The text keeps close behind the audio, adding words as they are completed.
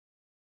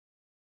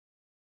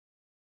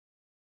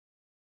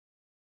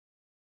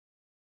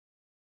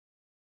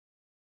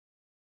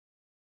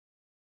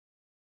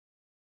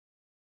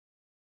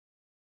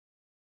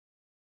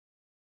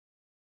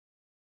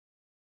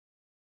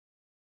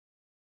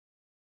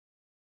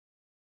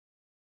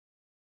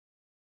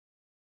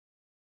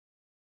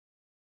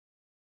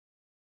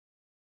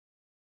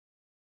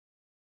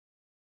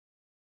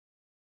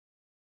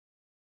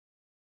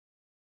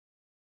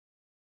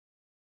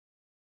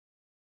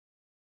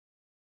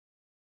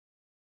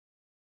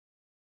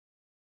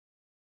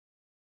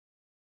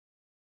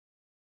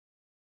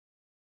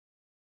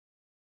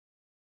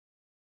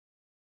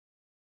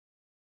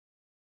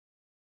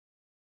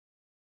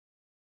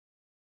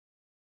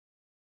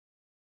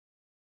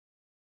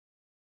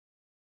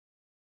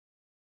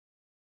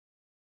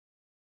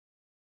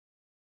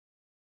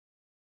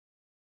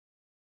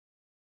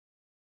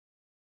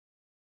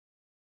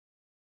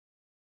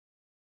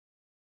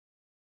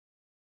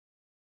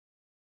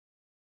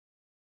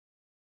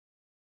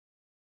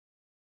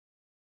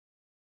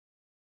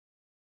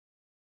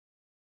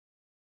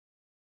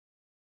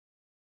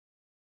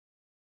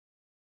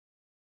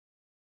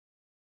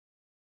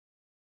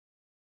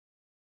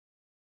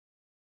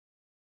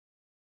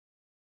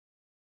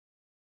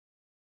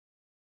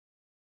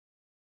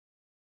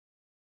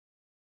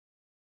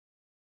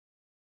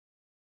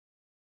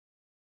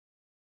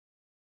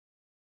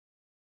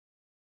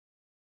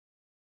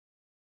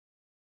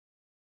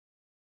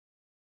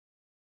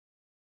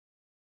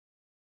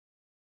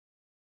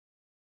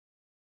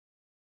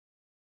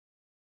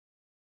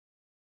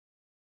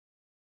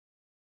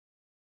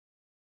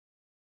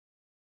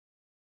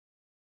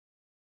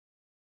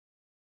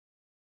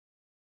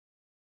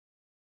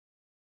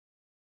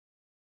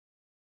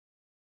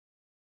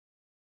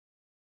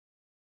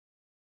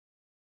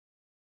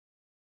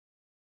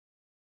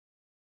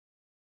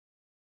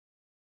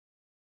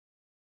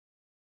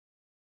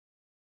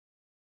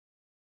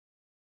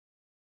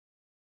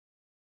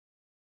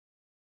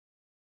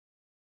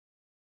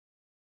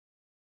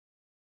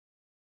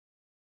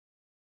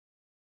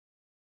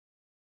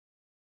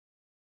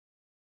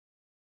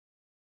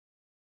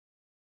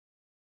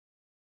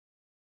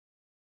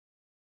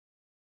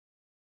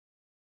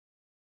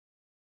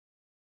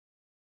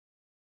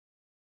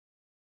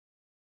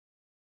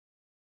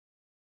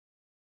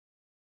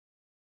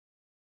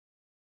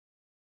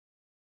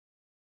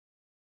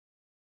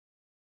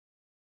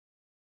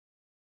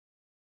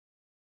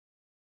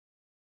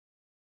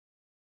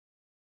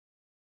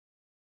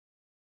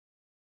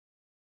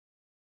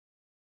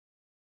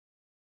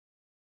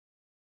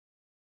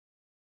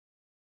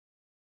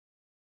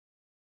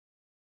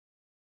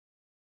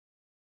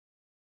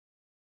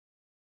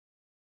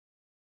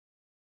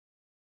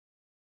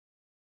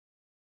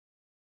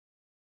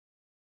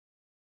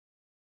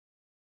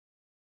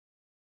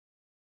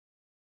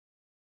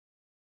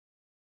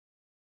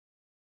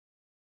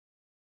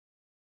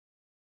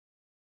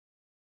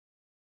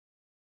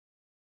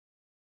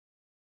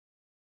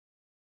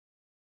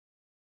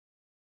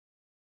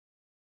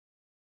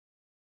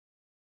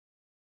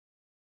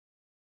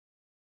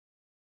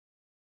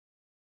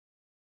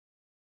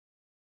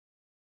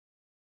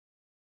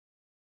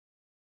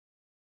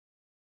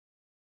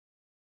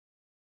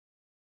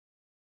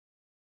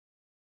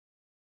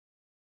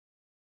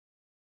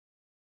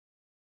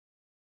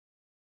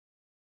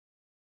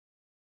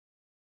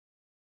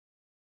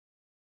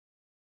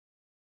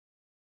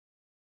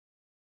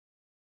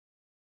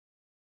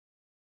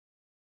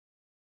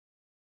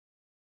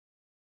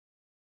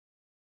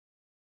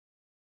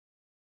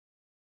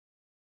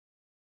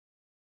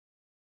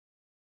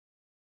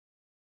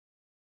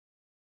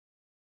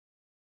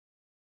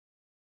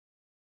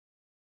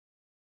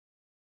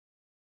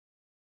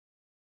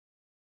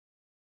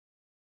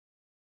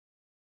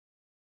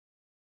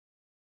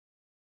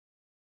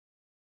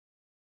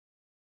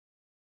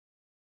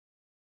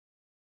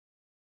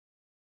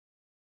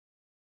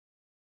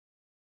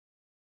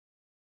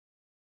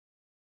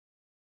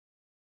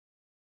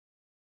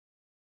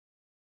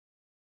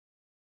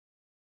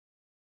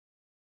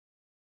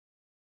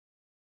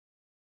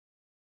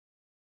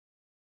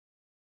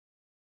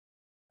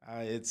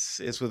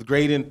It's with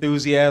great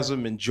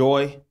enthusiasm and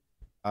joy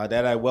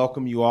that I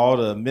welcome you all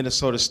to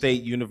Minnesota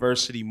State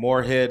University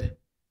Moorhead,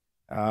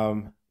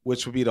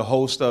 which will be the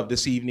host of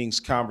this evening's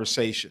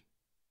conversation.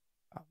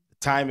 The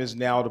time is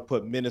now to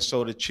put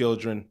Minnesota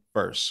children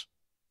first.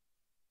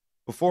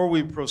 Before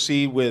we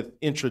proceed with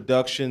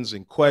introductions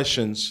and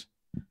questions,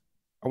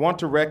 I want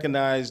to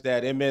recognize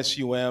that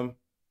MSUM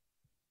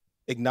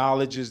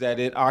acknowledges that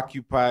it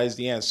occupies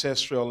the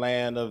ancestral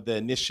land of the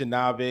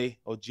Anishinaabe,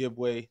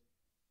 Ojibwe,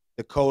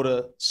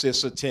 Dakota,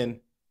 Sisseton,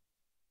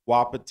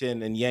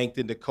 Wahpeton, and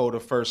Yankton Dakota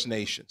First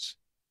Nations.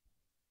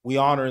 We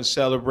honor and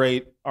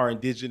celebrate our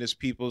indigenous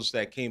peoples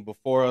that came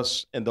before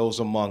us and those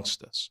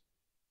amongst us.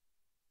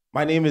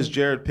 My name is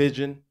Jared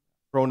Pigeon,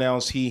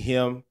 pronouns he,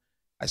 him.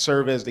 I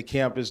serve as the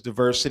campus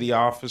diversity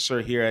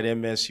officer here at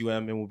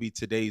MSUM and will be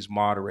today's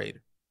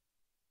moderator.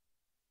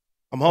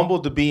 I'm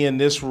humbled to be in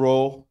this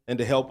role and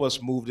to help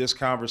us move this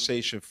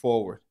conversation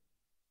forward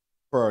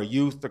for our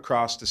youth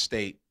across the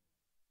state.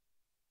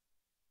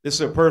 This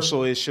is a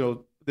personal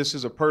issue. This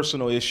is a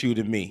personal issue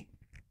to me.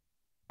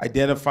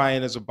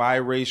 Identifying as a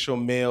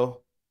biracial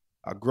male,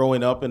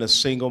 growing up in a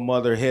single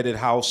mother-headed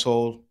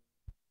household,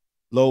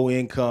 low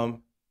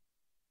income.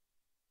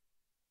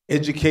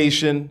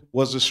 Education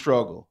was a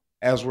struggle,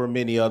 as were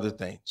many other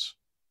things.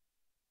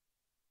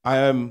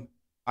 I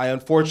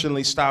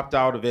unfortunately stopped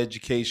out of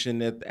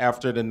education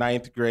after the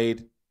ninth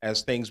grade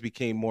as things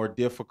became more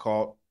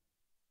difficult,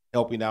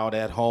 helping out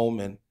at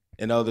home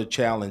and other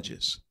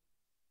challenges.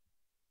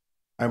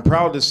 I'm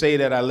proud to say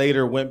that I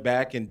later went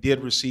back and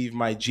did receive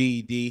my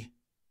GED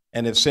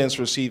and have since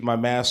received my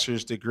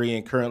master's degree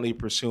and currently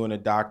pursuing a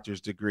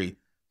doctor's degree.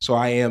 So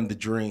I am the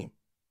dream.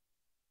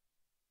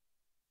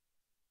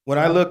 When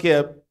I look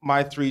at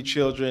my three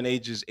children,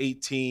 ages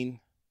 18,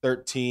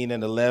 13,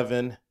 and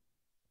 11,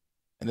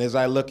 and as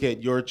I look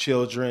at your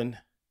children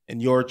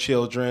and your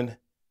children,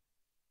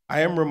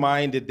 I am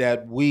reminded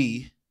that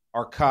we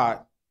are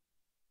caught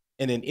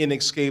in an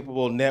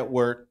inescapable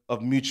network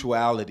of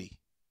mutuality,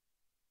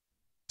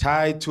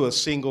 tied to a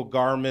single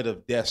garment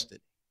of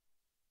destiny.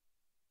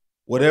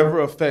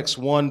 Whatever affects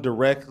one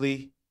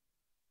directly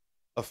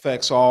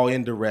affects all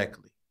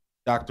indirectly.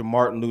 Dr.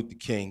 Martin Luther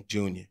King,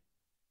 Jr.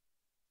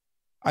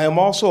 I am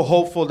also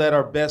hopeful that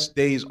our best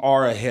days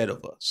are ahead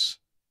of us,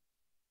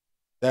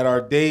 that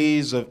our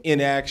days of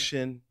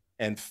inaction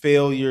and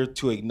failure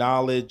to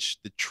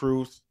acknowledge the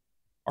truth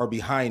are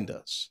behind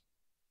us.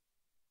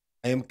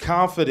 I am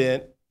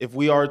confident if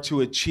we are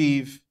to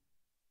achieve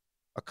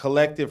a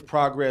collective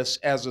progress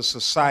as a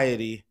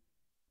society,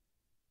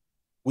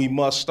 we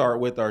must start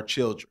with our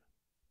children.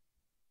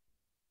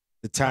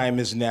 The time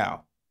is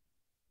now.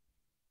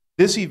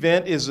 This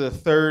event is the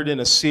third in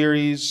a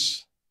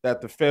series that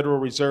the Federal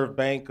Reserve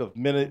Bank of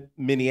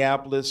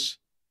Minneapolis,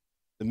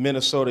 the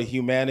Minnesota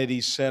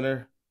Humanities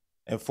Center,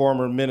 and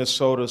former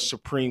Minnesota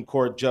Supreme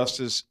Court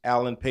Justice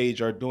Alan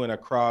Page are doing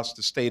across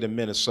the state of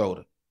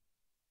Minnesota.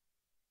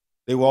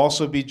 They will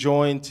also be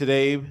joined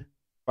today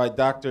by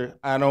Dr.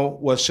 Ano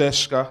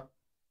Waseska,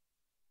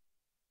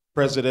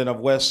 president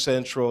of West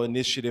Central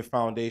Initiative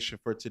Foundation,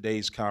 for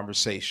today's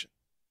conversation.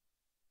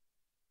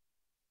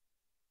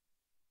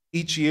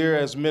 Each year,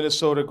 as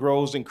Minnesota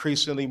grows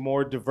increasingly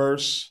more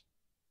diverse,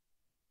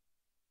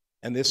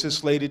 and this is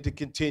slated to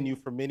continue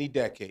for many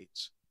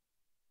decades,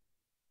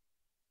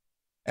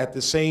 at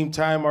the same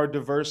time our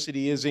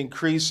diversity is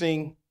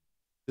increasing,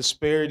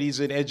 disparities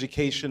in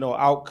educational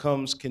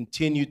outcomes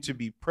continue to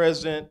be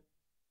present,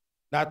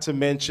 not to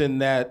mention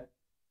that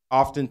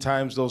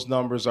oftentimes those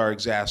numbers are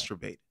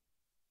exacerbated,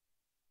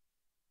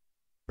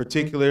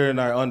 particularly in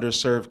our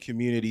underserved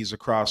communities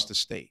across the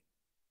state.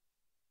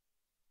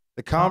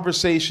 The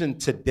conversation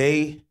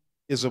today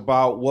is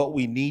about what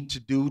we need to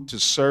do to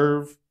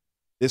serve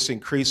this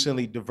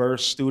increasingly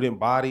diverse student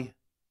body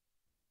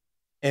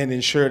and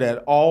ensure that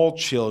all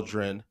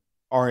children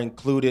are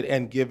included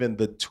and given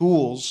the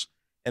tools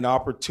and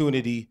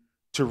opportunity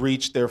to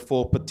reach their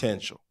full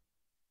potential.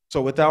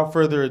 So without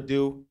further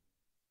ado,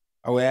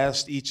 I will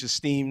ask each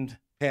esteemed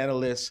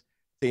panelist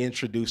to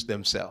introduce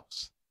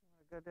themselves.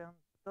 Go down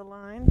the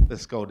line.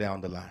 Let's go down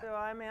the line. So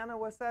I'm Anna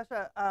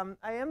Wasesha.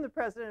 I am the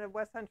president of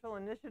West Central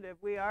Initiative.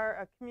 We are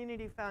a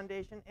community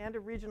foundation and a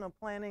regional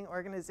planning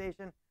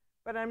organization,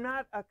 but I'm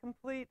not a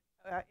complete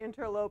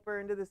interloper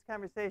into this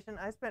conversation.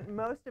 I spent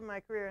most of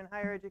my career in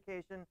higher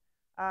education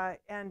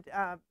and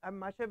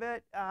much of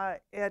it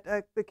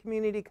at the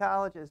community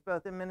colleges,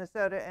 both in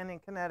Minnesota and in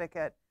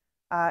Connecticut.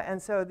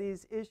 And so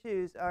these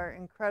issues are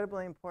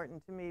incredibly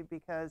important to me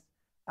because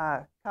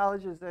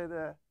colleges are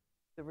the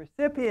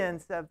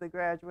recipients of the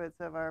graduates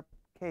of our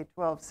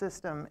K-12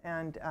 system.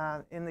 And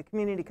in the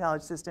community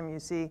college system, you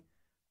see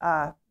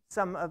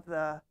some of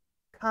the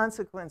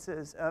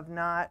consequences of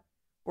not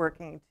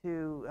working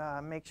to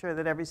make sure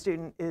that every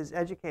student is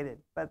educated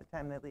by the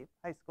time they leave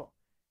high school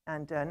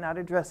and not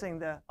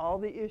addressing all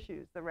the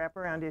issues, the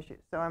wraparound issues.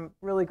 So I'm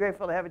really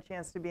grateful to have a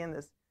chance to be in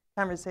this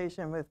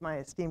conversation with my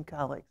esteemed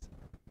colleagues.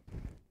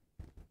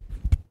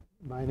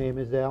 My name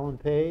is Alan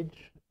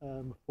Page.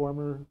 I'm a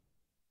former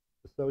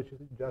Associate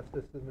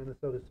Justice of the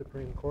Minnesota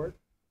Supreme Court.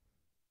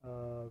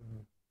 Um,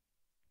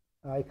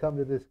 I come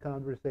to this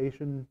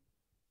conversation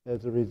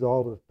as a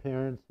result of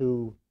parents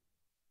who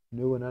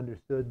knew and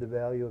understood the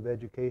value of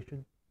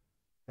education,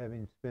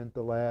 having spent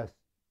the last,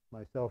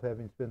 myself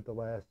having spent the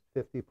last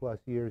 50 plus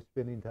years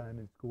spending time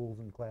in schools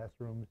and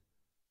classrooms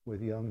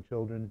with young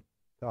children,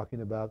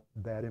 talking about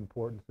that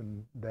importance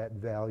and that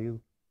value.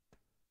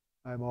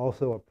 I'm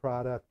also a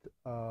product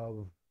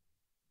of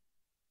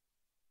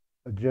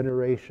a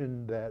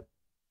generation that,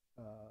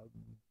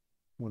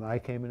 when I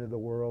came into the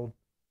world,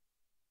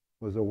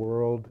 was a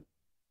world,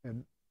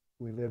 and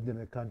we lived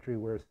in a country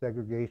where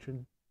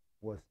segregation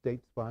was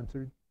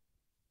state-sponsored.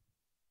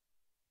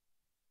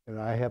 And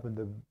I happened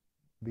to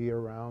be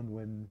around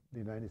when the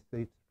United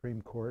States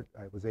Supreme Court,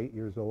 I was 8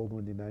 years old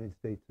when the United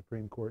States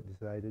Supreme Court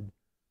decided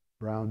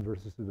Brown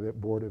versus the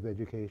Board of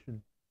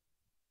Education.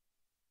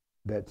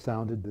 That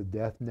sounded the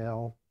death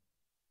knell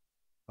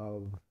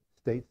of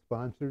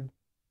state-sponsored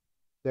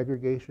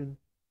segregation,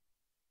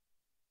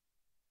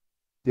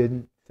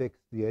 didn't fix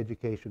the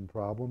education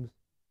problems.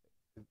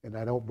 And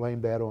I don't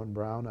blame that on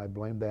Brown, I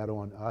blame that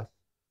on us,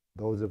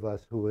 those of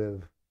us who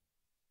have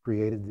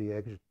created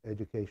the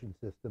education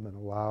system and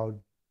allowed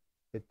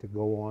it to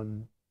go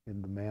on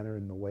in the manner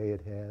and the way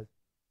it has.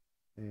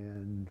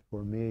 And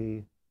for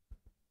me,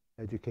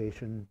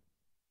 education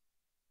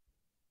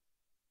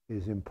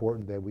is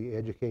important, that we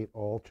educate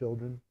all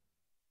children,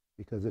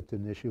 because it's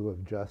an issue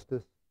of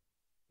justice,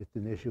 it's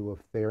an issue of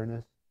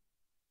fairness,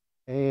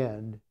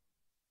 and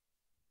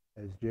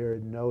as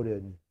Jared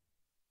noted,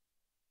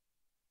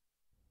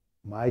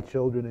 my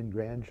children and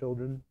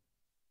grandchildren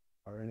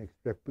are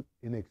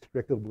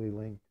inextricably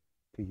linked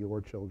to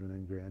your children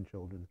and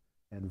grandchildren,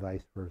 and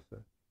vice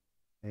versa.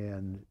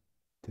 And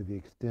to the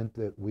extent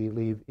that we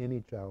leave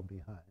any child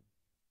behind,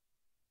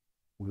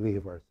 we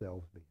leave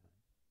ourselves behind.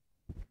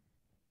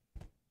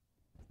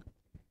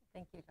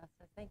 Thank you,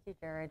 Justice. Thank you,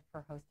 Jared,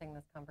 for hosting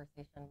this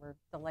conversation. We're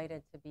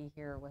delighted to be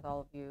here with all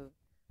of you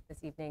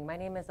this evening. My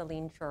name is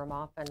Aline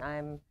Shurumoff, and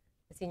I'm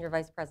the Senior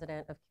Vice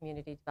President of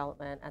Community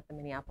Development at the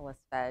Minneapolis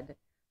Fed.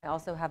 I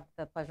also have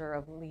the pleasure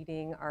of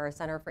leading our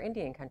Center for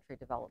Indian Country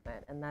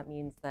Development, and that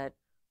means that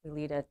we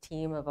lead a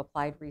team of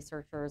applied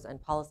researchers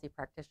and policy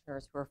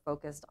practitioners who are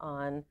focused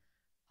on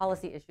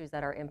policy issues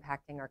that are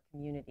impacting our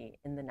community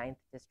in the 9th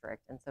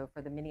District. And so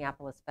for the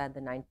Minneapolis Fed,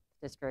 the 9th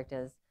District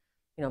is,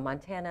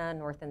 Montana,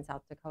 North and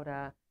South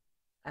Dakota,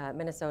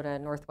 Minnesota,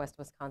 Northwest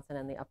Wisconsin,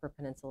 and the Upper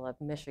Peninsula of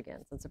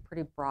Michigan. So it's a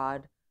pretty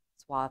broad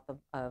swath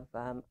of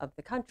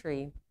the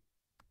country,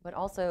 but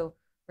also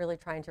really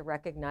trying to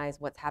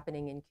recognize what's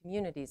happening in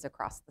communities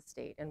across the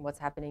state and what's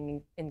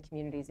happening in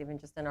communities even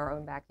just in our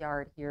own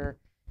backyard here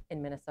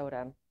in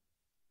Minnesota.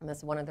 And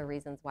that's one of the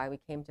reasons why we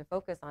came to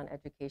focus on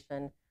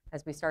education,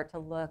 as we start to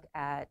look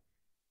at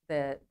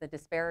the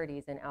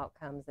disparities in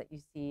outcomes that you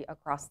see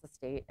across the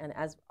state. And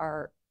as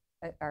our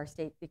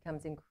state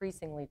becomes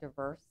increasingly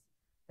diverse,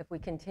 if we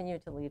continue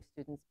to leave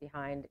students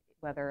behind,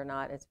 whether or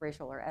not it's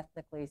racial or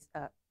ethnically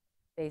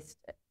based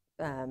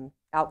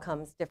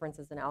outcomes,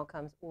 differences in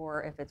outcomes,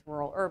 or if it's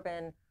rural,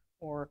 urban,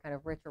 or kind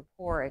of rich or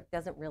poor, it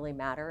doesn't really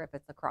matter if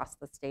it's across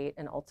the state.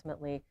 And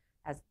ultimately,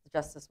 as the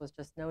Justice was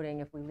just noting,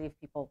 if we leave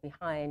people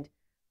behind,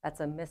 that's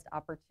a missed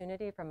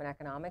opportunity from an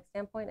economic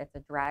standpoint. It's a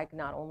drag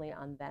not only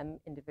on them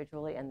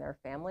individually and their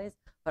families,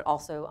 but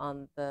also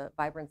on the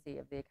vibrancy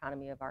of the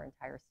economy of our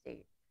entire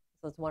state.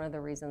 So it's one of the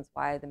reasons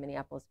why the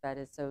Minneapolis Fed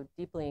is so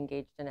deeply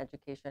engaged in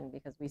education,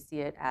 because we see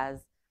it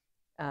as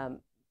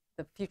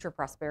the future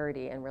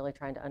prosperity, and really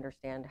trying to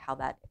understand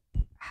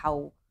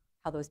how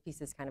those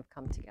pieces kind of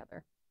come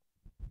together.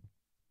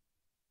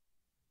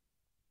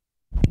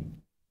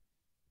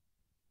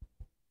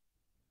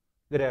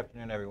 Good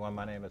afternoon, everyone.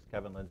 My name is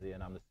Kevin Lindsay,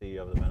 and I'm the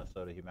CEO of the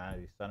Minnesota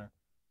Humanities Center.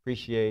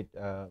 Appreciate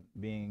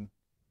being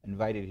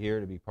invited here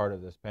to be part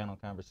of this panel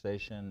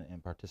conversation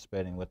and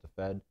participating with the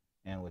Fed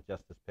and with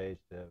Justice Page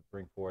to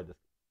bring forward this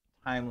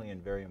timely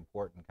and very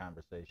important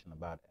conversation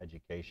about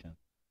education.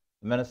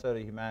 The Minnesota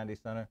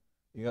Humanities Center,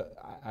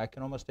 I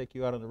can almost take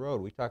you out on the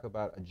road. We talk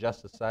about a just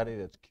society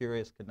that's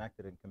curious,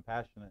 connected, and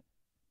compassionate.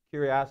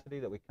 Curiosity,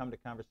 that we come to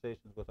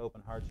conversations with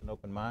open hearts and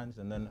open minds,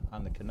 and then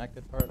on the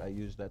connected part, I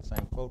use that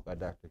same quote by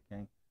Dr.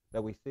 King,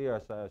 that we see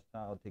ourselves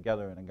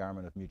together in a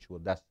garment of mutual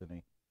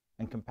destiny,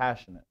 and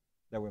compassionate,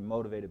 that we're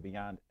motivated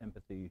beyond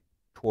empathy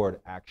toward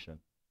action.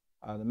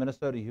 The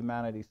Minnesota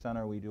Humanities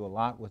Center, we do a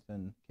lot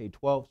within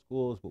K-12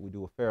 schools, but we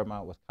do a fair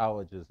amount with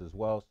colleges as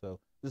well, so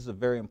this is a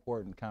very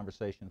important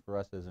conversation for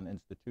us as an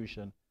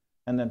institution.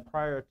 And then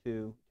prior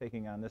to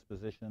taking on this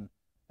position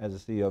as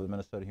the CEO of the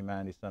Minnesota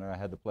Humanities Center, I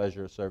had the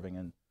pleasure of serving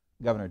in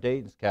Governor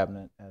Dayton's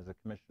cabinet as a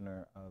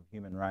Commissioner of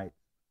Human Rights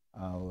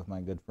with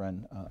my good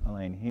friend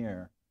Elaine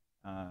here.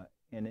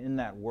 And in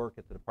that work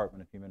at the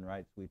Department of Human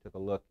Rights, we took a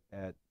look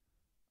at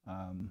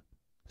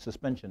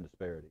suspension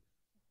disparities.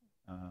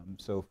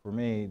 So for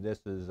me, this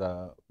is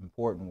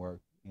important work.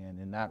 And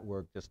in that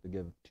work, just to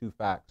give two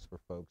facts for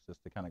folks,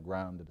 just to kind of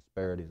ground the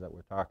disparities that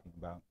we're talking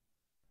about.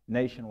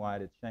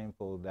 Nationwide, it's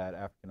shameful that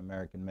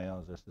African-American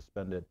males are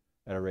suspended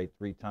at a rate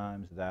 3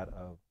 times that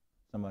of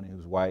somebody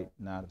who's white,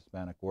 not of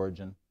Hispanic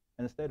origin.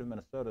 In the state of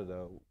Minnesota,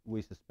 though,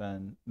 we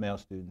suspend male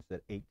students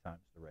at 8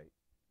 times the rate.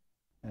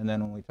 And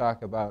then when we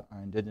talk about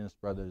our indigenous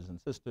brothers and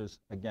sisters,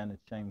 again,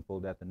 it's shameful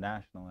that the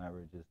national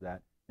average is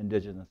that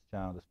indigenous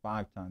child is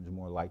 5 times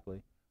more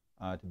likely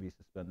to be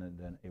suspended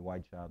than a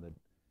white child that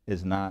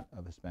is not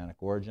of Hispanic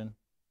origin.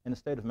 In the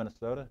state of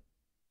Minnesota,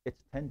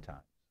 it's 10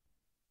 times.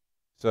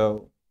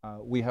 So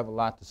we have a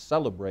lot to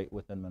celebrate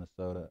within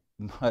Minnesota,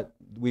 but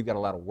we've got a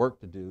lot of work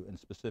to do, and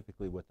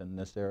specifically within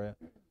this area.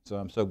 So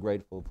I'm so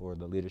grateful for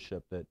the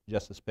leadership that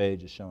Justice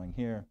Page is showing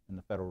here in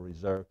the Federal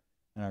Reserve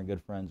and our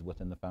good friends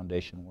within the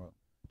foundation world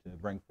to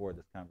bring forward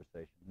this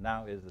conversation.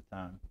 Now is the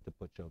time to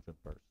put children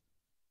first.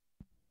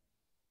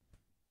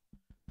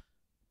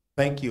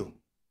 Thank you.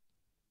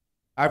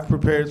 I've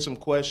prepared some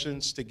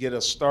questions to get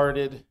us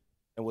started,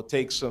 and we'll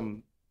take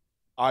some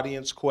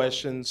audience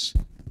questions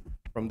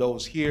from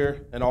those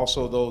here and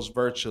also those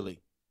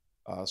virtually.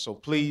 So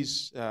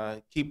please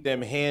keep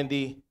them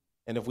handy,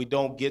 and if we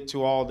don't get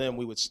to all of them,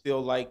 we would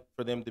still like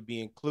for them to be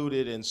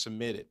included and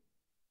submitted.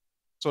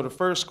 So the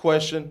first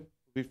question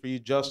will be for you,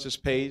 Justice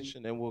Page,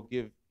 and then we'll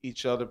give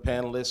each other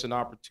panelists an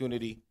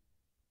opportunity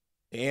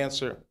to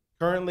answer.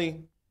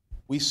 Currently,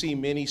 we see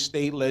many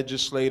state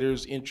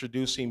legislators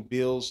introducing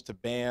bills to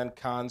ban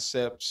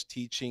concepts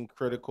teaching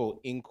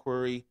critical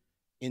inquiry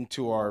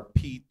into our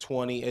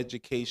P20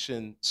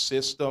 education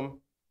system,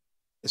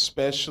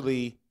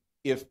 especially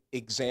if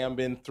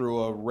examined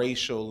through a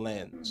racial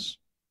lens.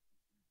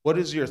 What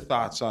is your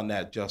thoughts on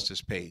that,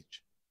 Justice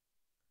Page?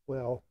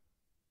 Well,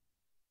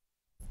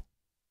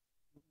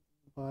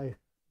 my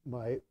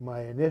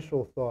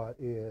initial thought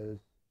is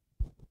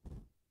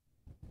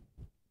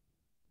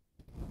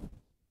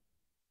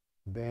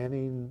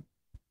banning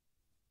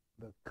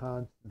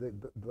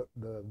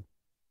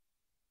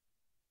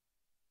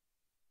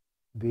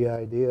the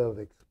idea of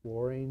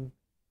exploring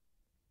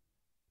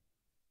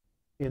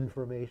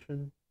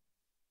information.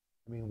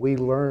 I mean, we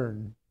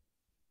learn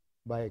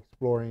by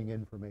exploring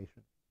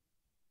information.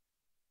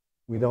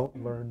 We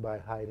don't learn by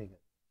hiding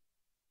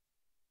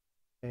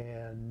it.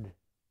 And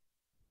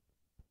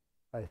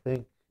I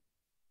think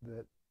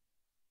that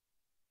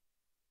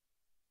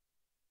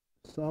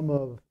some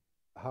of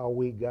how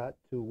we got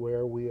to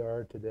where we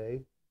are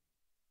today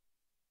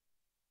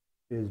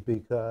is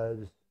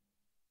because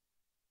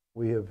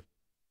we have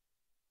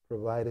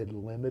provided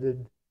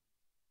limited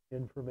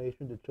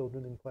information to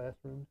children in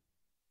classrooms.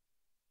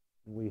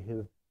 We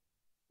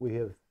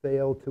have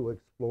failed to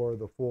explore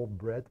the full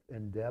breadth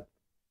and depth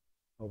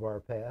of our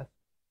past.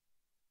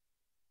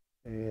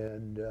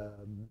 And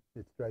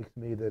it strikes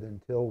me that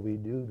until we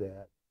do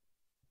that,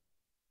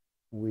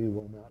 we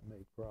will not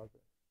make progress.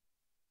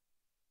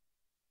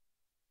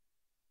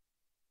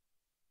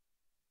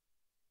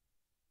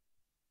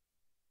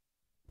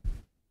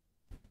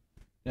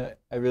 Yeah,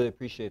 I really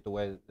appreciate the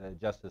way that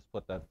Justice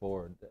put that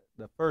forward.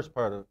 The first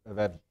part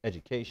of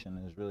education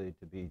is really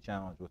to be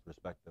challenged with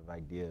respective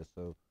ideas.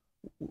 So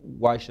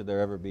why should there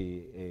ever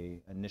be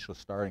an initial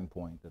starting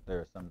point that there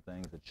are some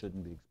things that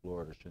shouldn't be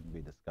explored or shouldn't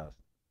be discussed?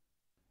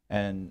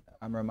 And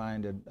I'm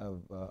reminded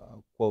of a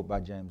quote by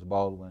James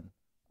Baldwin: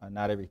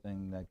 "Not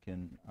everything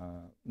can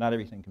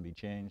be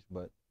changed,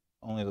 but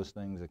only those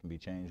things that can be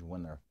changed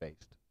when they're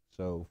faced."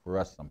 So for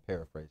us, I'm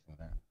paraphrasing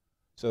there.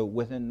 So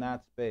within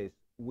that space,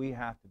 we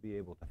have to be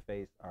able to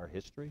face our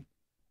history.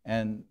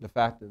 And the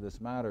fact of this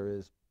matter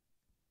is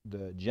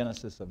the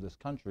genesis of this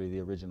country, the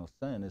original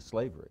sin, is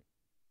slavery.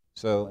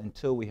 So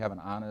until we have an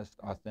honest,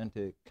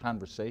 authentic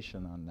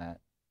conversation on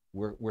that,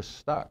 we're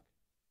stuck.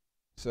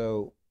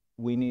 So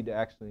we need to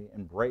actually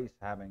embrace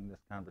having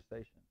this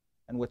conversation.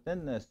 And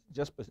within this,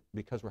 just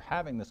because we're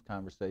having this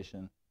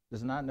conversation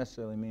does not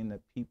necessarily mean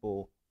that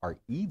people are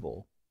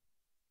evil.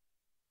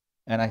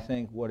 And I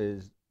think what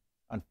is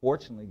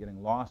unfortunately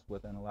getting lost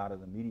within a lot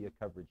of the media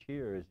coverage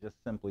here is just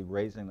simply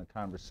raising the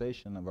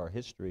conversation of our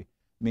history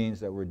means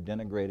that we're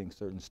denigrating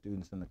certain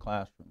students in the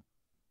classroom.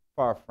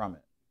 Far from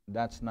it.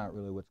 That's not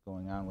really what's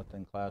going on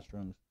within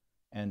classrooms.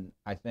 And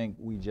I think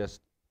we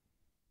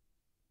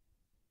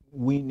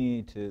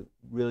need to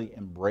really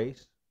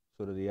embrace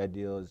sort of the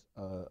ideas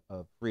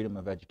of freedom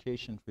of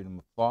education, freedom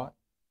of thought,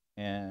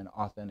 and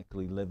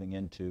authentically living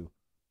into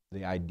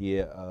the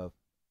idea of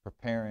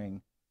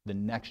preparing the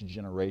next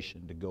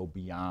generation to go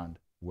beyond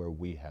where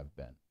we have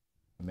been.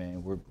 I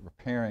mean, we're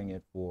preparing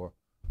it for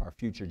our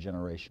future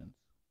generations.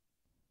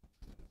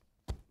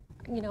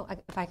 You know,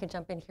 if I could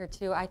jump in here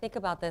too, I think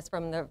about this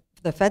from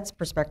the Fed's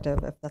perspective,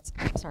 if that's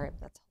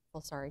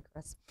helpful, sorry,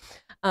 Chris,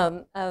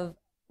 of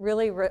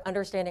really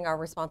understanding our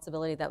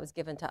responsibility that was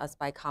given to us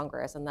by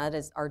Congress, and that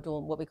is our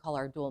what we call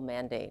our dual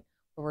mandate,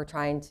 where we're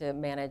trying to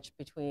manage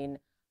between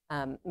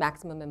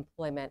maximum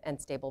employment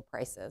and stable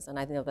prices. And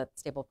I know that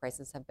stable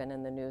prices have been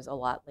in the news a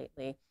lot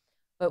lately.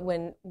 But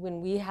when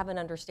we have an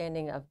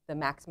understanding of the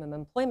maximum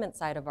employment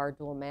side of our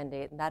dual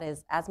mandate, and that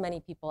is as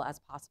many people as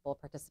possible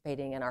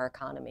participating in our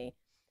economy,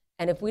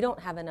 and if we don't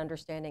have an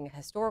understanding, a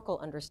historical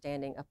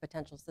understanding of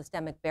potential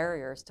systemic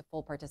barriers to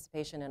full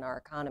participation in our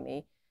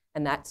economy,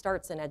 and that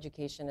starts in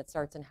education, it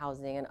starts in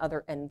housing,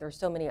 and there's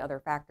so many other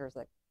factors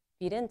that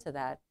feed into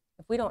that.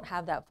 if we don't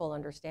have that full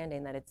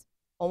understanding, that it's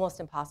almost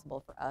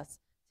impossible for us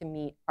to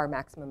meet our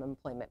maximum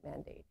employment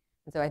mandate.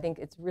 And so I think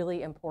it's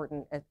really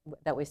important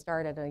that we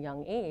start at a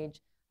young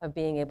age of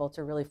being able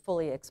to really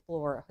fully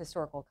explore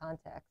historical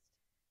context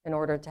in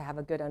order to have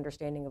a good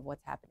understanding of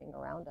what's happening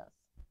around us.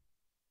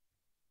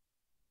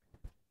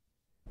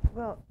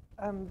 Well,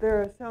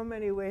 there are so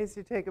many ways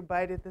to take a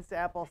bite at this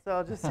apple, so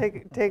I'll just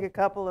take a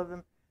couple of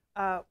them.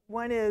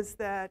 One is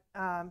that,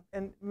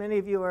 and many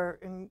of you are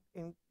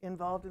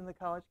involved in the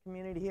college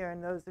community here,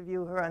 and those of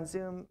you who are on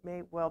Zoom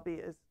may well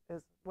be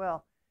as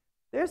well.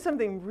 There's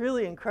something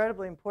really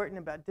incredibly important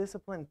about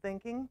disciplined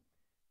thinking,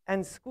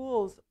 and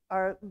schools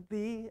are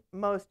the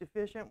most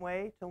efficient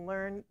way to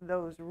learn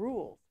those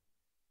rules.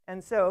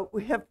 And so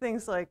we have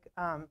things like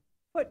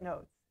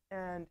footnotes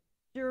and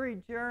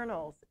jury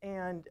journals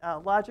and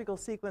logical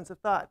sequence of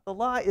thought. The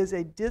law is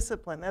a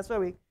discipline. That's why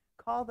we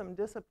call them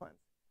disciplines.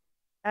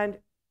 And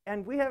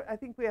we have, I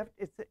think we have,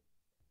 it's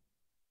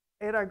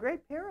at our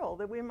great peril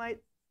that we might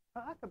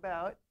talk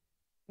about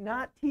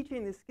not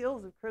teaching the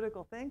skills of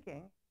critical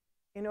thinking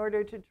in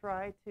order to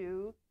try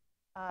to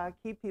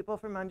keep people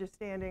from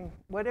understanding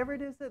whatever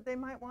it is that they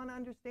might want to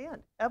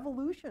understand.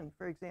 Evolution,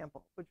 for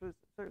example, which was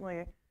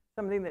certainly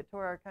something that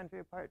tore our country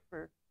apart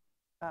for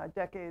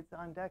decades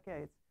on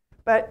decades.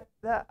 But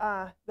the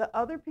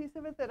other piece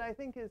of it that I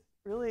think is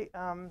really,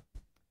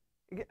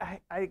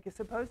 I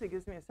suppose it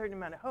gives me a certain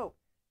amount of hope,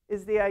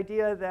 is the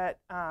idea that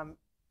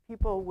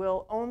people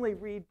will only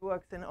read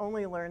books and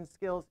only learn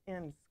skills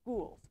in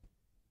schools.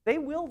 They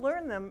will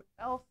learn them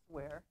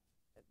elsewhere.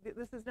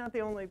 This is not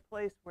the only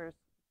place where,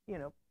 you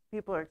know,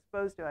 people are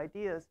exposed to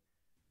ideas,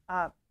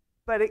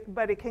 but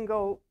it can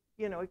go,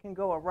 you know, it can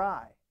go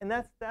awry, and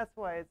that's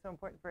why it's so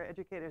important for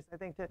educators, I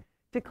think,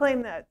 to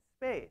claim that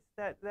space.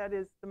 That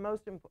is the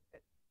most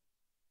important.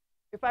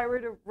 If I were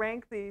to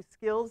rank the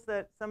skills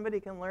that somebody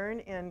can learn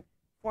in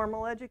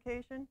formal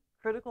education,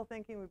 critical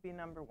thinking would be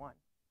number one.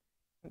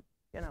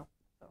 You know,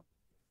 so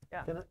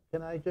yeah.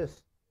 Can I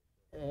just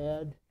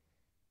add?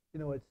 You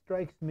know, it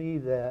strikes me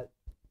that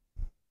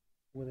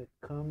when it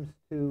comes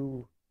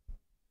to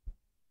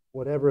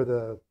whatever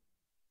the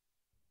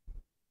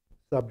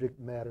subject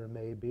matter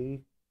may be,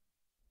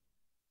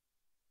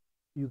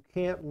 you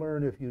can't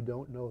learn if you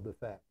don't know the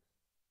facts.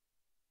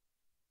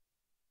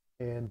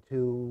 And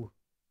to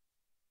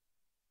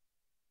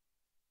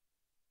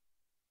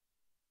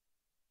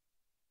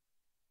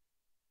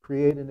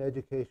create an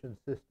education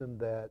system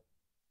that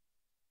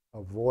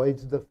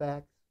avoids the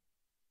facts,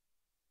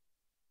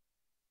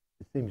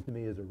 it seems to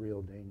me is a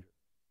real danger.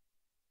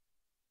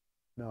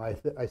 Now,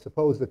 I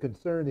suppose the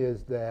concern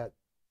is that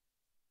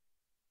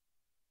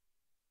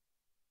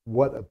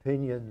what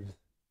opinions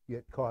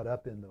get caught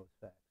up in those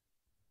facts.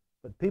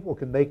 But people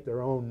can make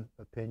their own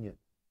opinions.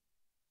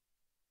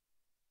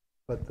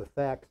 But the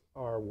facts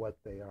are what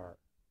they are.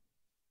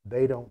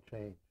 They don't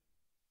change.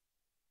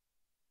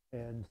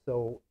 And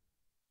so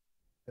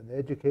an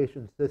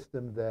education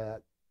system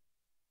that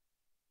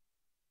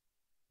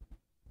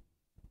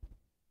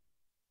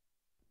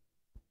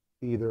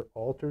either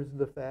alters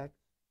the facts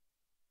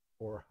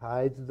or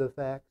hides the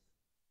facts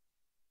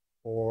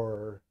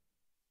or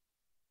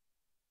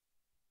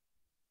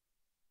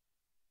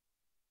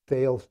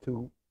fails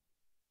to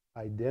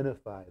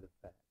identify the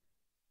facts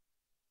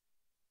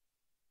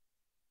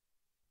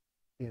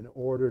in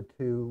order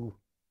to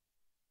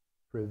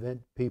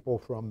prevent people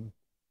from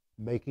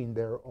making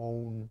their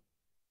own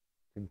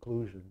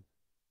conclusions,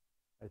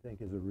 I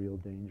think is a real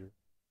danger.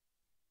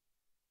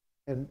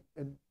 And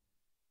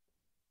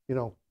you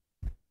know,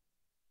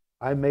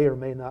 I may or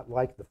may not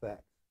like the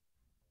facts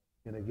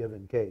in a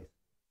given case.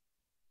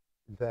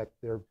 In fact,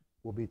 there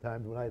will be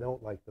times when I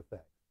don't like the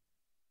facts.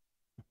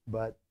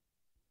 But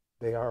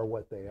they are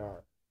what they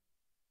are.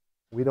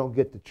 We don't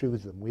get to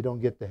choose them. We don't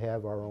get to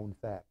have our own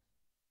facts.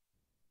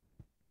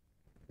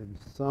 And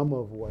some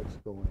of what's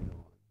going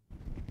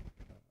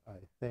on, I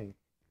think,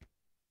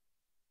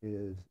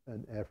 is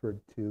an effort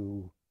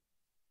to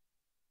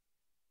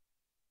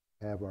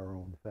have our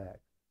own facts.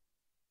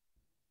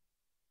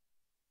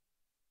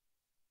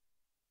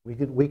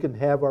 We can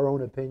have our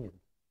own opinions,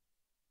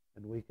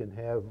 and we can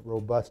have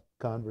robust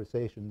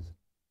conversations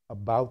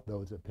about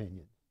those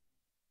opinions,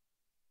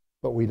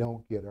 but we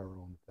don't get our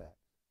own facts.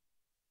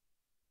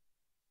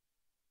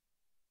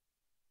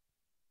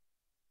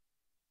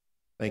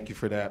 Thank you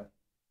for that.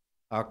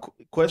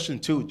 Question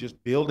two,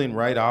 just building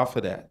right off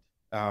of that.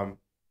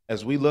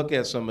 As we look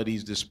at some of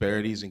these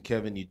disparities, and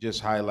Kevin, you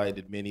just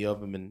highlighted many of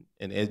them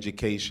in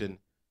education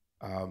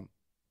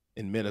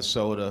in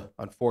Minnesota,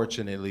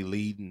 unfortunately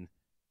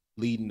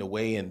leading the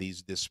way in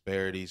these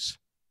disparities.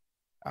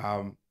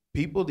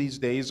 People these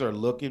days are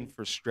looking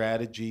for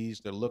strategies.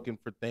 They're looking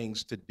for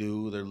things to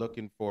do. They're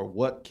looking for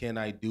what can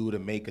I do to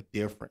make a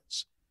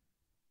difference.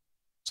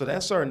 So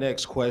that's our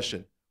next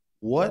question.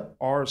 What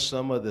are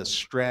some of the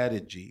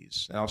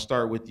strategies? And I'll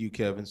start with you,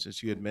 Kevin,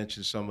 since you had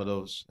mentioned some of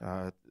those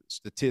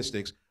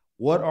statistics.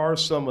 What are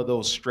some of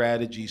those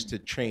strategies to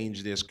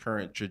change this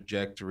current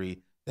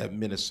trajectory that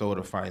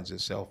Minnesota finds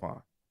itself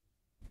on?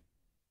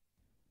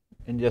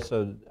 And just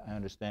so I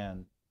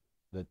understand,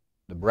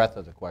 the breadth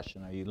of the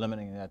question, are you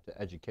limiting that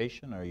to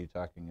education, or are you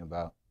talking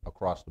about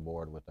across the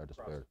board with our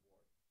disparities?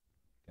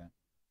 Okay.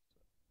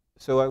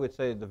 So I would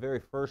say the very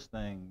first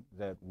thing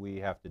that we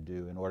have to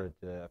do in order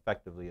to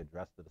effectively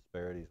address the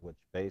disparities which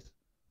face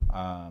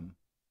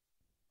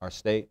our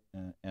state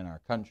and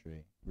our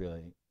country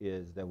really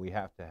is that we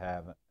have to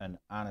have an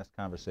honest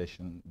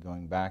conversation,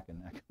 going back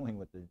and echoing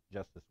what the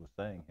Justice was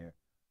saying here,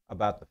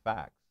 about the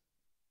facts,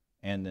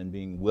 and then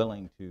being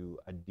willing to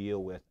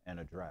deal with and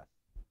address.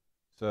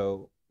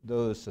 So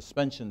those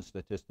suspension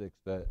statistics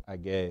that I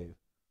gave,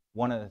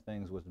 one of the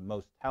things was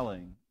most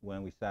telling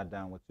when we sat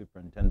down with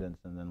superintendents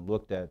and then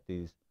looked at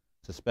these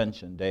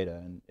suspension data,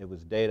 and it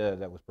was data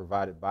that was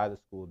provided by the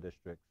school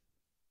districts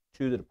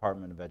to the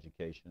Department of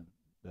Education.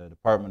 The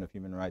Department of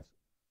Human Rights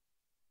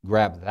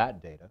grabbed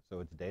that data, so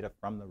it's data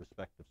from the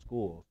respective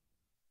schools.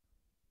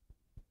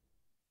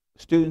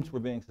 Students were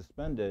being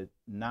suspended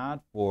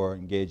not for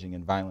engaging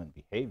in violent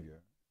behavior,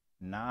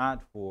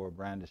 not for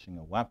brandishing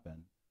a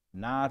weapon,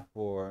 not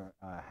for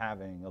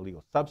having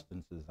illegal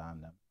substances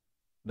on them.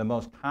 The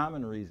most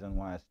common reason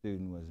why a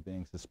student was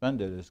being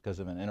suspended is because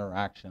of an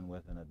interaction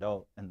with an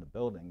adult in the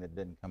building that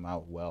didn't come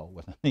out well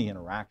within the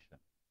interaction.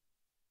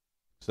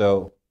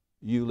 So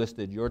you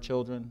listed your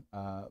children.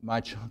 My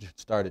children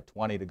started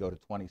 20 to go to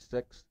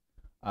 26.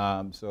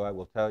 So I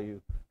will tell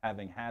you,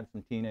 having had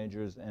some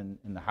teenagers in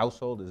the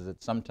household, is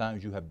that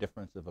sometimes you have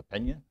difference of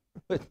opinion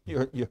with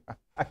your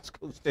high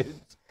school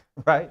students,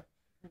 right?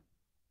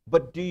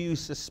 But do you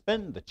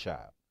suspend the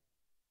child?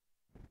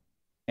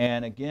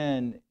 And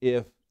again,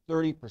 if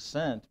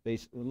 30%, a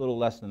little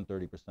less than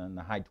 30%,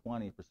 the high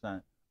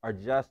 20%, are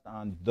just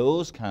on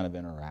those kind of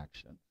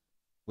interactions,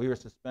 we were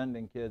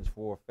suspending kids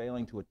for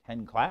failing to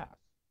attend class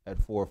at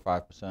 4 or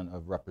 5%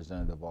 of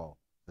representative all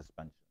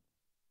suspension.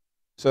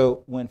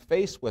 So when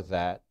faced with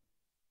that,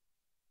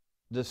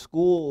 the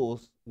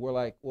schools were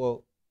like,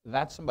 well,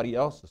 that's somebody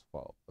else's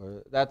fault,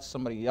 or that's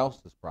somebody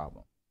else's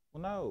problem.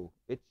 Well, no,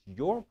 it's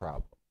your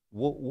problem.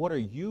 What are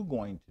you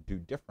going to do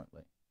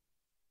differently?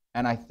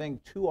 And I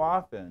think too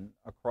often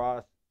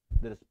across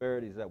the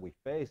disparities that we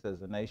face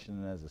as a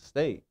nation and as a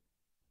state,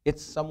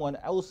 it's someone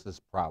else's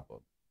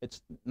problem.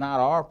 It's not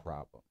our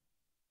problem.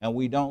 And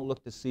we don't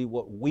look to see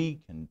what we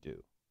can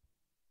do.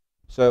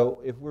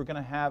 So if we're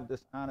going to have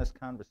this honest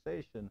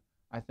conversation,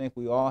 I think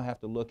we all have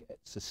to look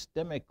at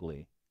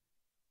systemically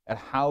at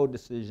how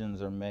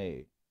decisions are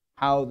made,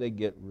 how they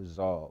get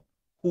resolved,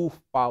 who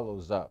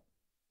follows up.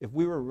 If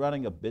we were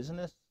running a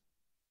business,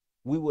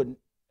 we wouldn't,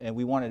 and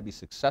we wanted to be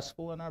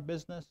successful in our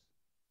business,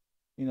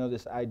 you know,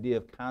 this idea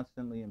of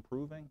constantly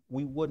improving,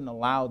 we wouldn't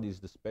allow these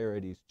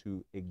disparities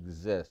to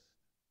exist.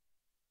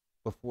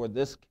 But for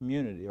this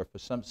community, or for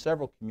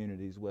several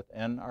communities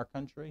within our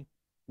country,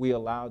 we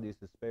allow these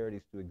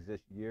disparities to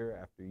exist year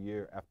after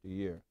year after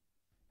year.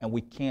 And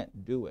we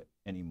can't do it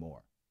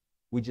anymore.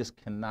 We just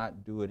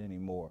cannot do it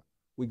anymore.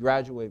 We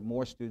graduate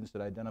more students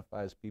that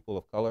identify as people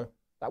of color.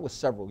 That was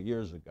several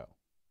years ago.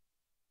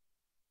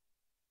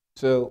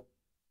 So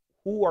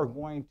who are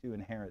going to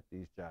inherit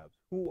these jobs?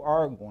 Who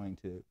are going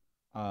to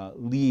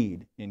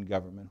lead in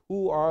government?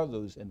 Who are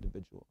those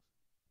individuals?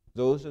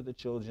 Those are the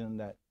children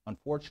that,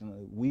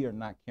 unfortunately, we are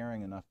not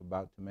caring enough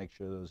about to make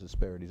sure those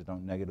disparities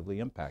don't negatively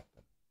impact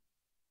them.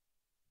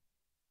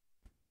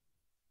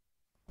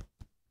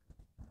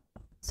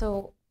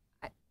 So,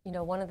 you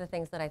know, one of the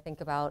things that I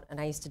think about,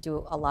 and I used to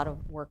do a lot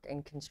of work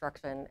in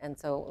construction, and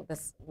so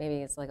this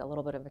maybe is like a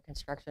little bit of a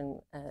construction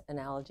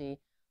analogy,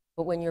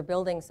 but when you're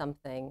building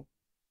something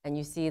and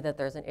you see that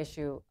there's an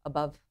issue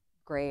above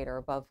grade or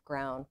above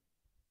ground,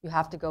 you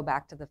have to go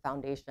back to the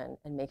foundation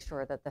and make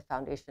sure that the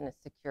foundation is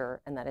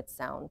secure and that it's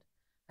sound.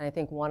 And I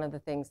think one of the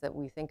things that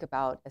we think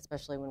about,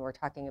 especially when we're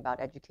talking about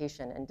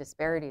education and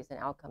disparities in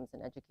outcomes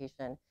in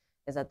education,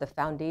 is that the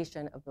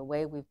foundation of the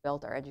way we've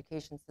built our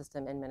education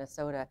system in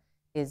Minnesota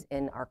is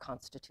in our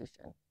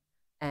Constitution,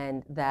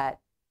 and that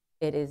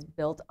it is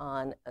built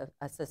on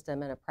a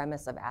system and a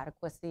premise of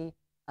adequacy,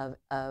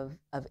 of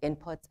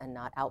inputs and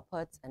not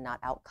outputs and not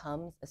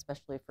outcomes,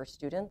 especially for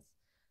students.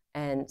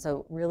 And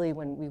so really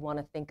when we want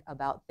to think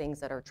about things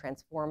that are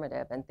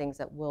transformative and things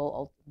that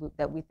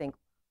we think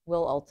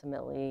will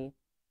ultimately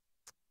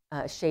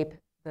shape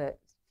the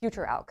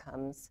future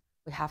outcomes,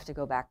 we have to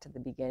go back to the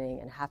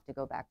beginning and have to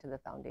go back to the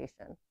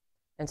foundation.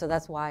 And so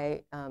that's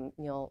why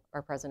Neil,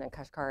 our President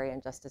Kashkari,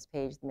 and Justice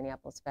Page, the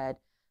Minneapolis Fed,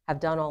 have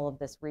done all of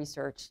this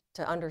research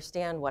to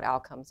understand what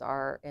outcomes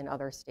are in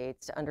other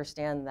states, to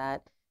understand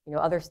that, you know,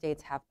 other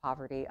states have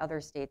poverty,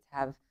 other states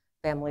have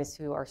families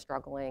who are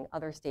struggling,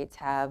 other states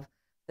have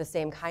the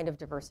same kind of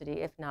diversity,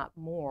 if not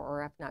more,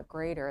 or if not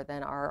greater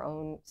than our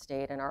own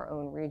state and our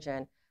own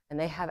region. And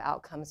they have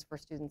outcomes for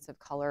students of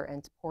color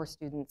and poor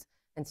students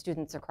and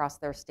students across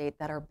their state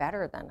that are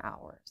better than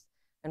ours.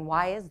 And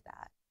why is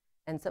that?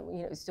 And so,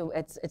 you know, so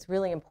it's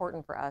really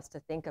important for us to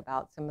think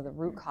about some of the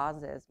root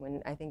causes.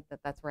 When I think that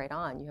that's right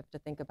on, you have to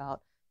think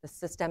about the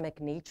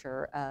systemic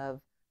nature of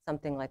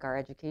something like our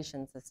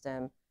education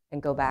system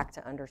and go back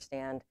to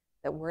understand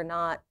that we're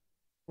not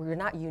we're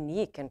not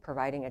unique in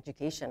providing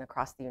education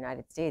across the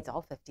United States.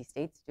 All 50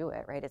 states do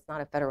it, right? It's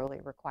not a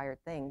federally required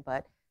thing,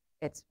 but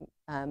it's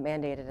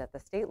mandated at the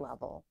state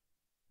level.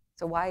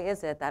 So why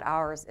is it that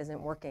ours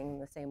isn't working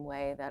the same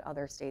way that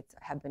other states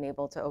have been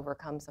able to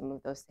overcome some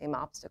of those same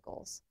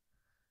obstacles?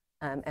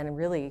 And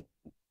really,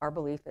 our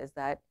belief is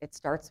that it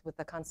starts with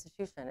the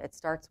Constitution. It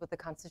starts with the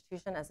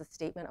Constitution as a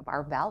statement of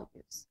our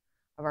values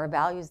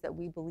that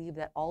we believe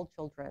that all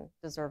children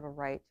deserve a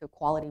right to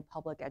quality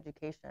public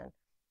education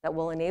that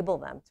will enable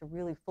them to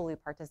really fully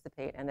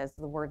participate, and as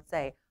the words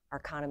say, our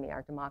economy,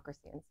 our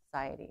democracy, and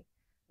society.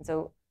 And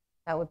so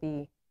that would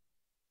be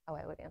how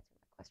I would answer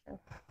that question.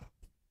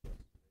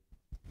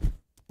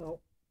 Well,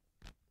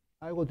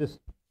 I will just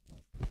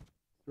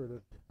sort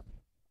of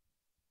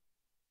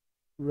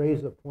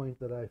raise a point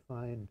that I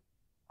find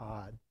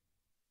odd.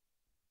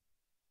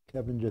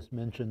 Kevin just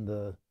mentioned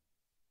the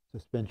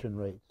suspension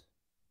rates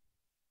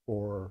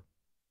for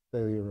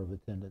failure of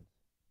attendance.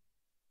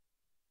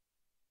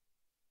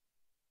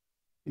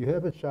 You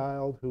have a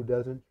child who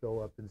doesn't show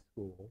up in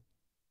school,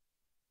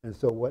 and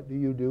so what do?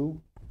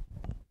 You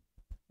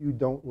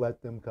don't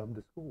let them come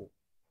to school.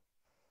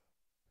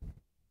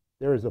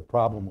 There is a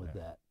problem with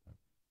that.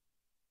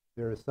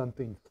 There is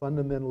something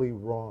fundamentally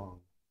wrong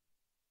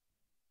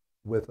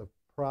with a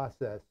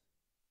process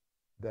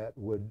that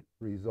would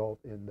result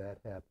in that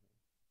happening.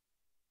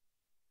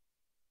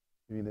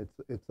 I mean,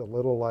 it's a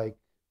little like,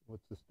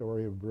 what's the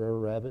story of Brer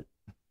Rabbit?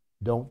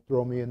 Don't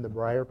throw me in the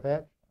briar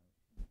patch.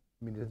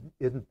 I mean,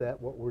 isn't that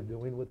what we're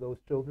doing with those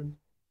children?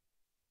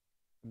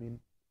 I mean,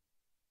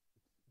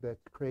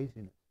 that's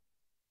craziness.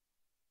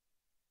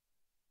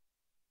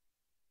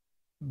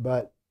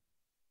 But,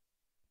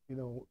 you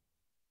know,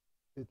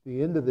 at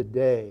the end of the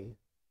day,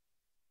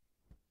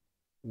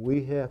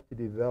 we have to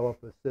develop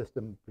a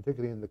system,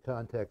 particularly in the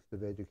context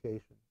of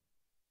education,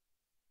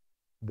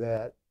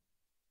 that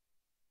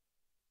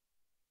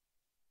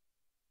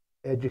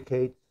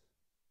educates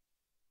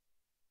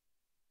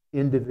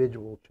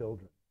individual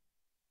children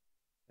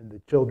and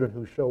the children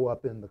who show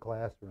up in the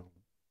classroom,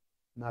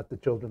 not the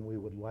children we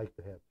would like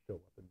to have show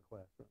up in the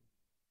classroom.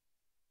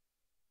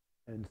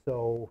 And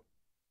so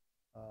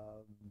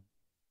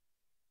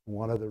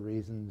one of the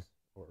reasons,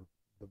 or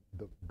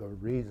the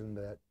reason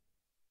that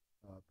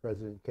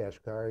President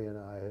Kashkari and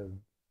I have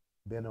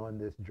been on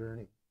this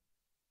journey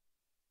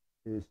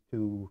is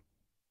to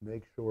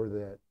make sure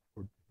that,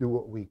 or do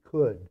what we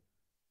could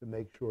to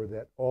make sure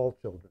that all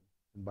children,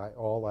 and by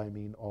all I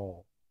mean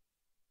all,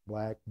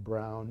 black,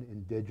 brown,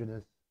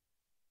 indigenous,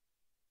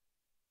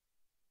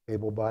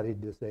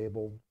 able-bodied,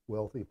 disabled,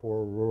 wealthy,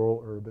 poor,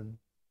 rural, urban,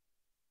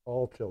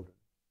 all children,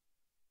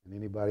 and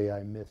anybody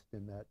I missed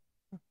in that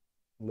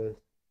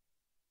list,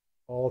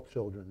 all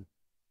children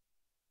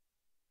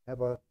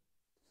have a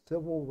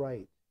civil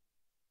right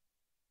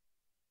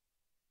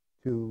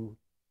to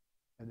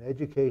an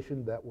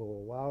education that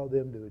will allow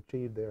them to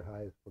achieve their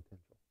highest potential.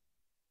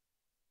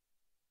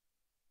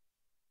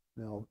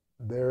 Now,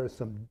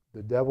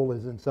 the devil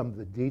is in some of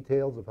the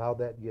details of how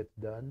that gets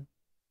done,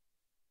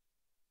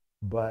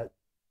 but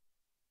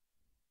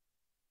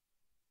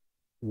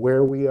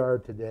where we are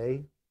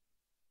today,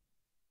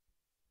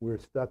 we're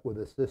stuck with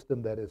a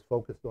system that is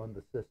focused on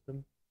the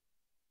system.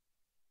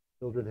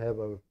 Children have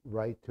a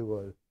right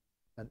to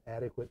an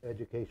adequate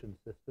education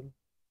system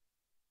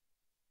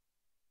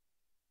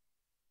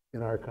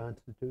in our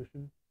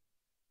Constitution.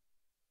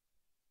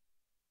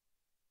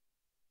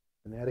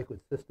 An adequate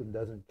system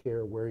doesn't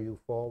care where you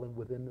fall in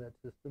within that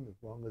system, as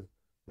long as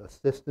the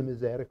system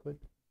is adequate.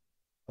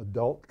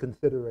 Adult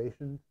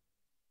considerations,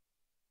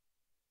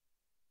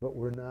 but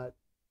we're not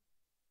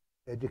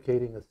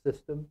educating a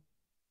system,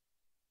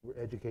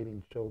 we're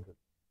educating children.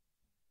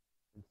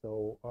 And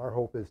so our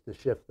hope is to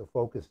shift the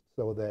focus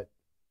so that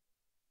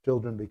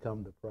children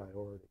become the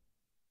priority.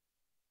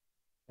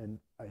 And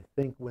I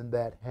think when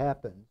that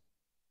happens,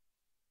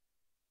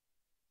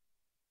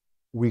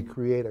 we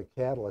create a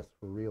catalyst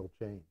for real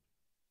change,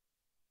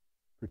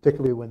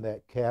 particularly when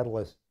that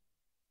catalyst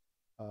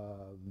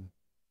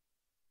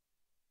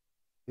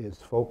is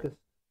focused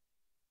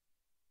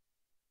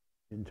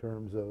in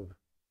terms of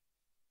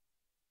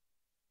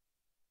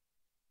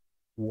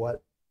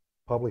what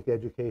public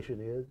education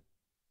is,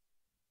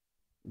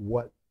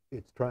 what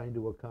it's trying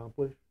to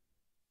accomplish,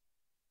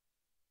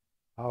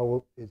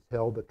 how it's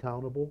held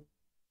accountable,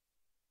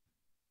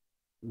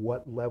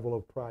 what level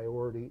of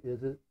priority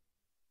is it,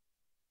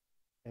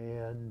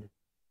 and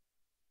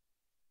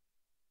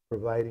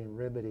providing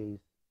remedies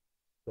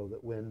so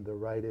that when the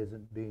right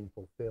isn't being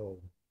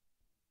fulfilled,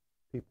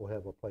 people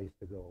have a place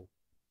to go.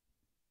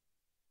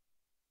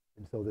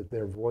 And so that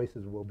their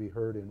voices will be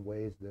heard in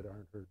ways that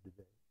aren't heard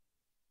today.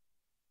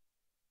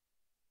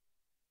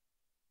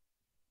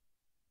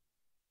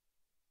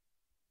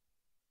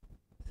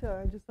 So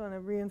I just want to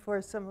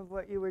reinforce some of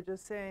what you were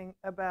just saying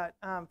about,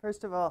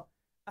 first of all,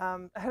 I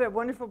had a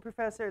wonderful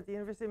professor at the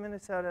University of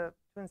Minnesota,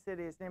 Twin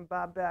Cities, named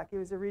Bob Beck. He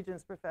was a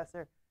Regents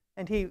professor.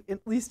 And he,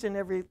 at least in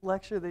every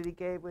lecture that he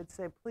gave, would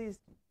say, please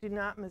do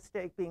not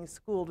mistake being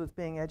schooled with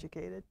being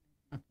educated.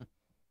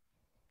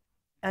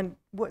 And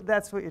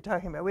that's what you're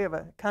talking about. We have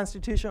a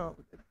constitutional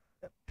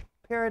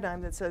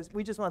paradigm that says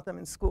we just want them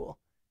in school,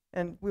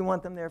 and we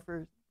want them there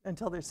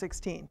until they're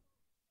 16,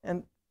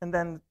 and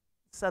then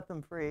set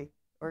them free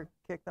or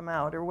kick them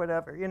out or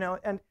whatever, you know.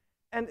 And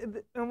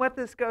what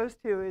this goes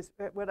to is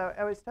what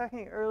I was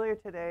talking earlier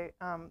today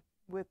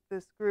with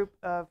this group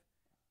of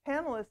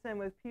panelists and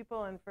with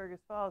people in Fergus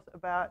Falls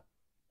about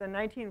the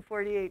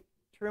 1948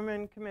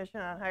 Truman Commission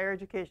on Higher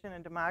Education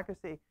and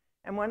Democracy.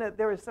 And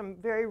there were some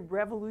very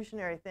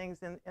revolutionary things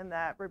in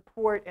that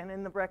report and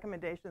in the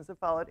recommendations that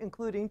followed,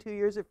 including 2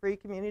 years of free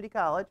community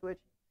college, which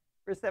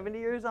we're 70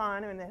 years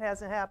on and it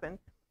hasn't happened.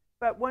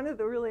 But one of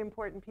the really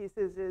important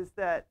pieces is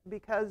that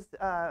because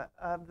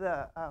of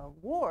the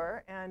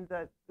war and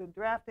the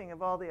drafting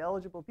of all the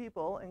eligible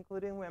people,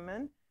 including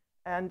women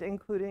and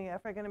including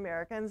African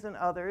Americans and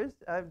others,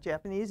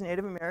 Japanese,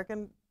 Native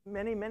American,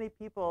 many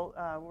people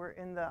were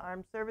in the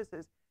armed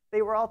services.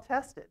 They were all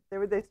tested.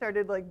 They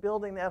started like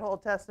building that whole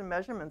test and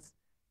measurements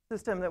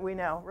system that we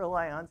now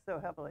rely on so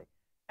heavily.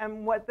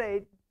 And what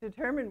they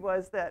determined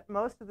was that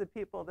most of the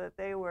people that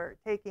they were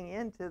taking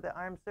into the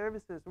armed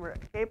services were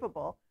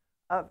capable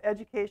of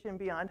education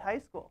beyond high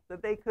school,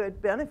 that they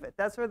could benefit.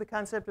 That's where the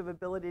concept of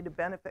ability to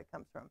benefit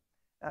comes from.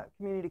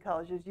 Community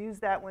colleges use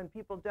that when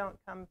people don't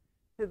come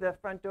to the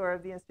front door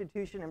of the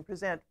institution and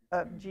present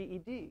a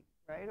GED,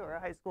 right, or a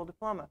high school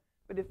diploma,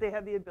 but if they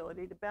have the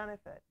ability to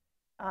benefit.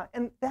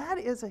 And that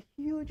is a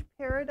huge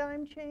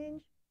paradigm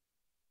change.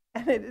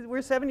 And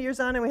we're 70 years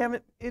on and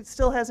it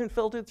still hasn't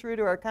filtered through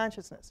to our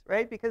consciousness,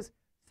 right? Because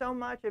so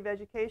much of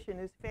education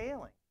is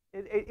failing.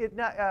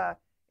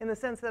 In the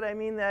sense that I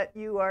mean that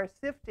you are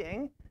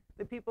sifting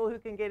the people who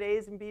can get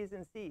A's and B's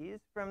and C's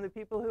from the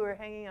people who are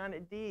hanging on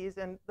at D's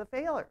and the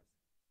failures.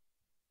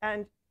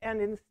 And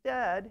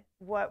instead,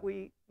 what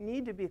we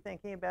need to be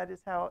thinking about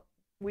is how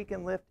we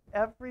can lift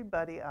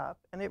everybody up.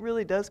 And it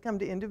really does come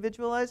to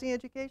individualizing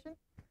education.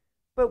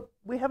 But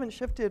we haven't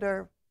shifted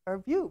our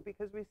view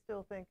because we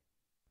still think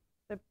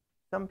that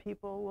some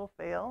people will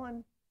fail.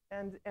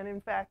 And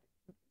in fact,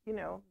 you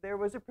know, there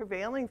was a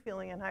prevailing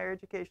feeling in higher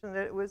education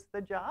that it was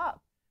the job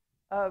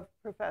of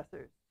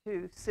professors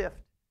to sift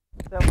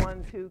the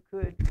ones who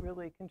could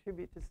really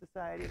contribute to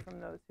society from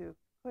those who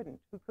couldn't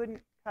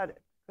cut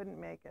it, couldn't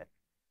make it.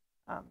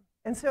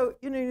 And so,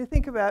 you know, you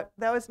think about,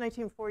 that was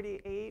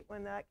 1948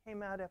 when that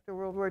came out after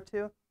World War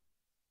II.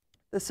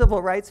 The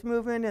civil rights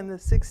movement in the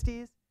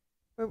 60s,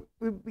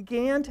 we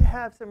began to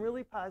have some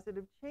really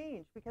positive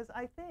change because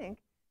I think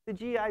the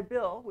GI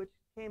Bill, which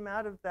came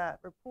out of that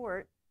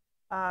report,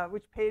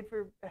 which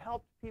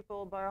helped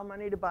people borrow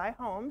money to buy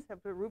homes, have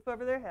a roof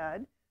over their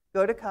head,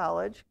 go to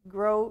college,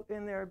 grow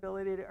in their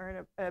ability to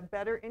earn a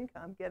better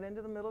income, get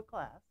into the middle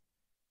class,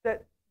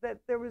 that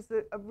there was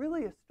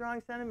really a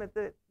strong sentiment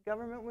that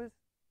government was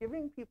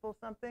giving people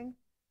something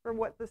for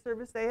what the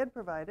service they had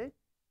provided,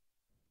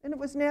 and it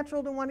was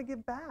natural to want to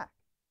give back.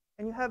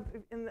 And you have,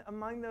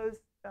 among those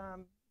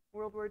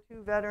World War II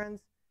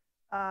veterans,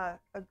 a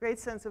great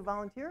sense of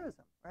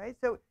volunteerism, right?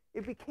 So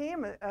it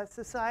became a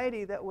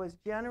society that was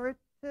generative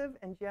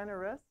and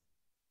generous,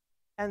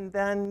 and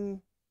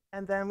then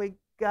we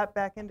got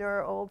back into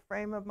our old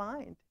frame of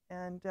mind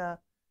and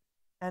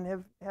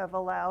have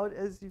allowed,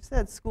 as you've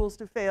said, schools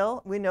to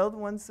fail. We know the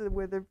ones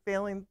where they're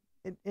failing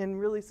in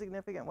really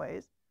significant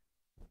ways,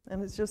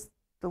 and it's just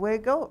the way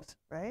it goes,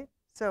 right?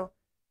 So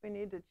we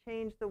need to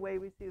change the way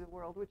we see the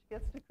world, which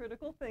gets to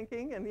critical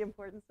thinking and the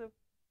importance of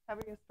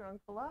having a strong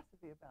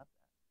philosophy about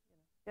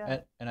that. You know?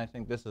 Yeah. And I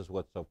think this is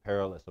what's so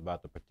perilous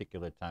about the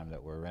particular time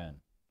that we're in.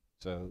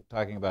 So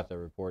talking about the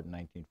report in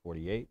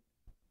 1948,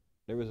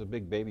 there was a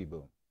big baby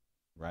boom,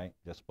 right,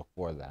 just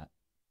before that.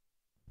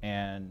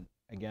 And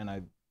again,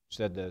 I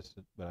said this,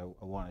 but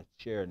I want to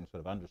share it and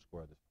sort of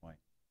underscore this point.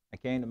 I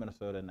came to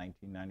Minnesota in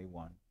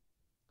 1991.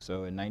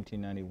 So in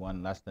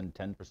 1991, less than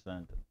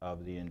 10%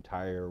 of the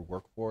entire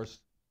workforce,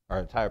 or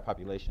entire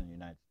population in the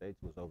United States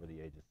was over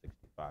the age of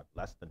 65,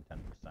 less than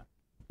 10%.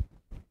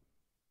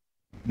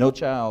 No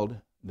child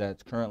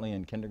that's currently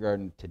in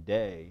kindergarten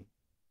today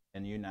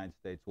in the United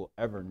States will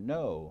ever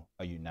know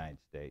a United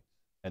States,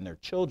 and their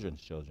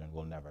children's children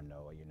will never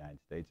know a United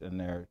States, and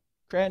their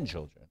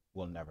grandchildren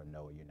will never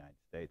know a United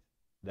States.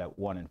 That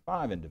 1 in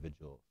 5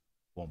 individuals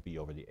won't be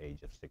over the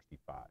age of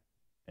 65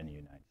 in the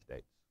United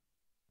States.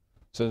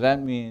 So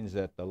that means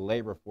that the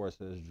labor force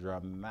has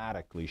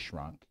dramatically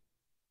shrunk,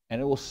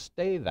 and it will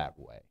stay that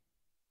way.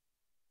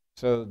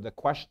 So the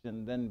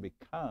question then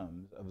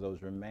becomes, of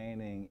those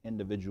remaining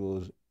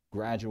individuals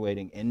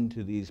graduating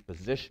into these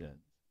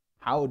positions,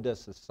 how does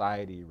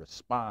society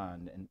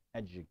respond and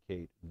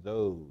educate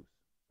those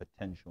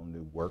potential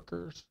new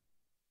workers,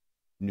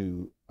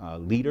 new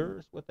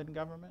leaders within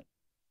government?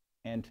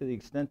 And to the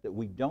extent that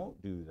we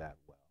don't do that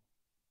well,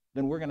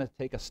 then we're going to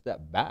take a step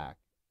back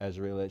as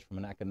it relates from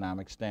an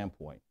economic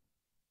standpoint.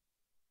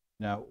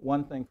 Now,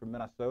 one thing for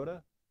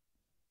Minnesota,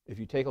 if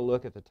you take a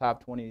look at the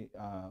top 20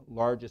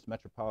 largest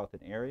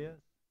metropolitan areas,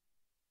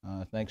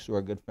 thanks to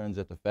our good friends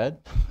at the Fed,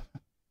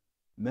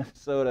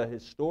 Minnesota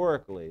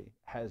historically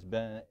has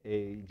been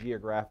a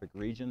geographic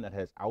region that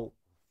has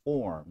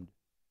outperformed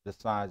the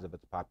size of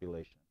its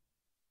population.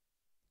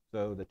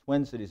 So the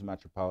Twin Cities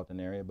metropolitan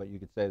area, but you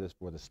could say this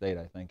for the state,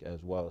 I think,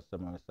 as well as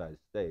similar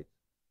sized states.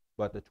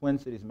 But the Twin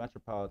Cities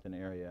metropolitan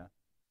area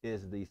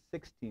is the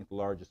 16th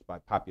largest by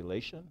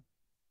population,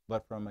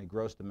 but from a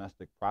gross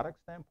domestic product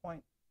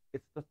standpoint,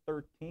 it's the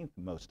 13th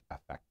most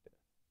affected.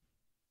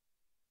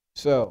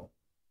 So,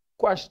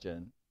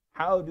 question,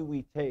 how do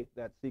we take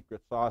that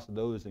secret sauce,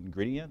 those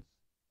ingredients,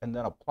 and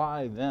then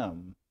apply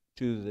them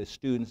to the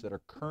students that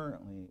are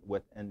currently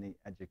within the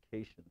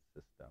education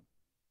system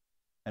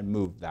and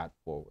move that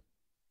forward?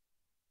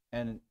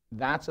 And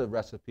that's a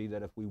recipe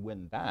that if we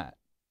win that,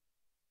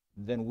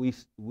 then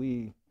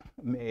we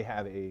may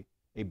have a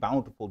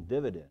bountiful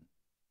dividend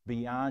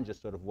beyond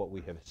just sort of what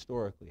we have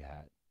historically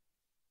had.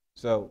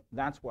 So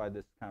that's why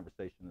this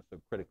conversation is so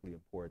critically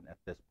important at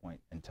this point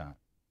in time.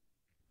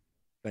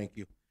 Thank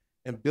you.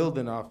 And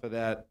building off of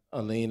that,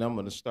 Aline, I'm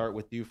going to start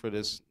with you for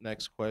this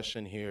next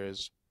question here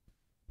is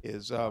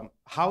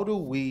how do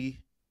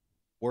we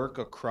work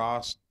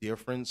across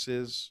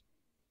differences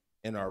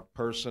in our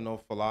personal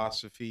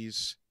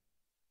philosophies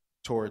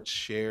towards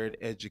shared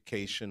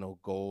educational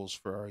goals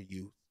for our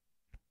youth?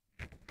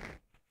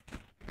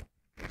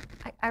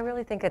 I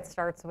really think it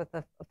starts with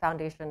the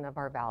foundation of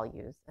our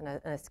values and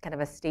a kind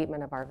of a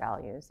statement of our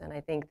values. And I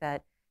think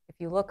that if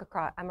you look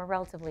across, I'm a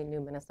relatively new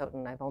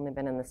Minnesotan. I've only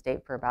been in the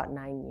state for about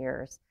 9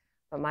 years.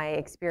 But my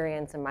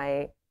experience and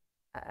my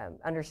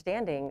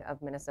understanding of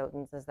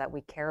Minnesotans is that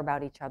we care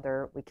about each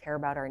other, we care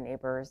about our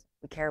neighbors,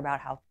 we care about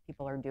how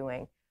people are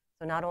doing.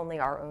 So not only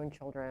our own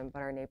children, but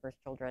our neighbors'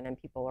 children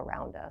and people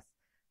around us.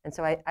 And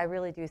so I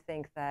really do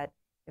think that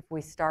if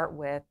we start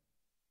with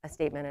a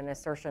statement and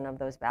assertion of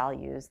those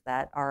values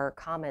that are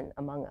common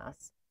among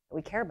us,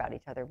 we care about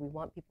each other, we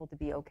want people to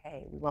be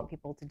okay, we want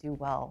people to do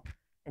well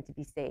and to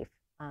be safe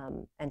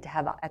and to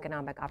have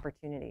economic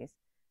opportunities.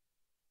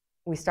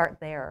 We start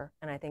there,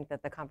 and I think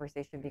that the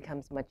conversation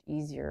becomes much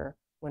easier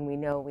when we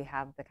know we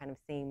have the kind of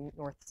same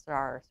North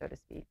Star, so to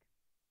speak.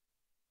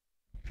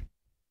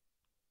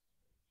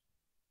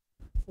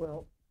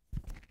 Well,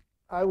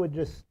 I would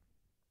just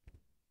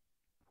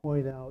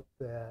point out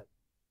that,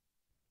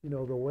 you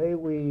know, the way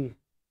we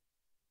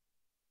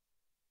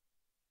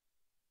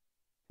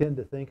tend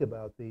to think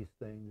about these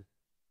things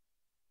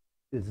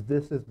is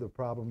this is the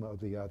problem of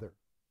the other.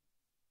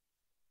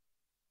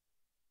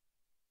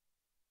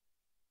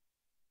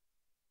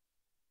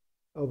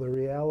 Oh, the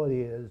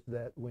reality is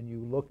that when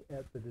you look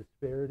at the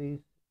disparities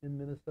in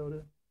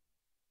Minnesota,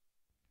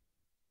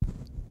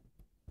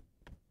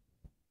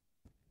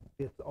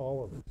 it's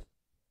all of us.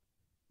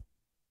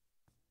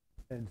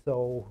 And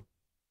so,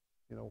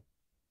 you know,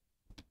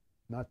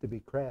 not to be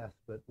crass,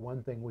 but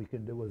one thing we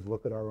can do is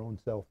look at our own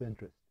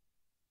self-interest.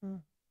 Mm-hmm.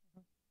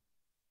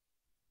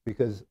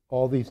 Because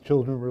all these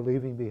children we're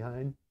leaving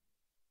behind,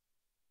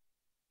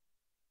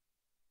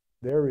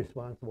 they're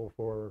responsible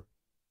for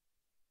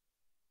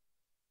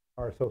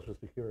our Social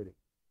Security.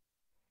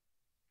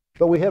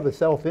 But we have a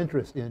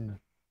self-interest in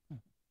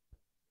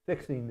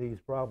fixing these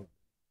problems.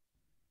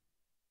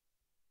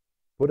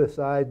 Put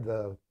aside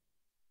the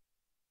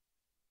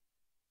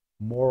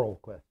moral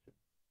question.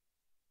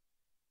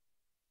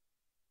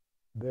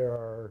 There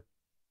are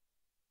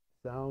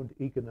sound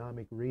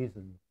economic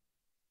reasons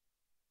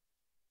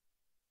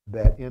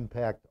that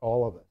impact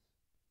all of us,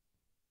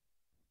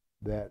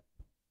 that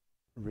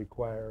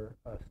require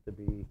us to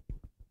be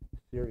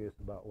serious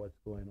about what's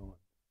going on.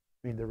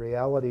 I mean, the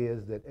reality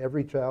is that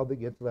every child that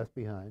gets left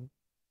behind,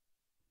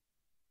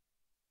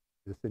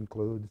 this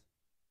includes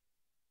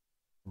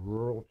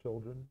rural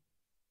children,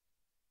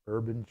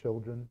 urban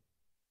children,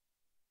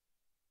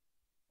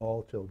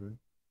 all children,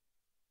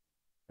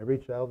 every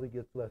child that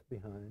gets left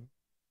behind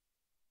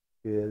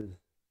is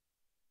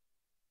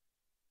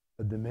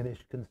a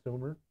diminished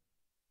consumer,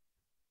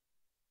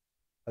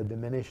 a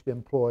diminished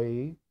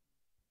employee,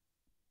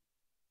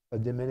 a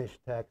diminished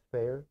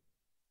taxpayer,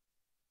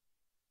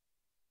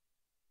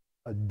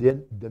 a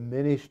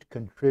diminished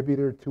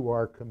contributor to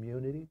our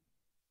community,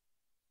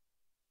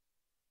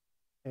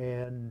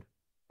 and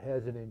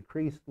has an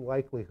increased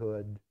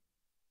likelihood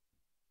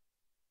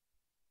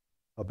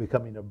of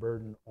becoming a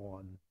burden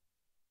on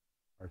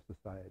our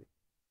society.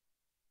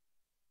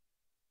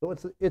 So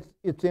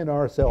it's in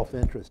our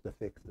self-interest to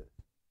fix this.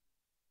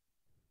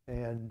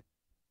 And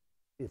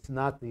it's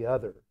not the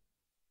other,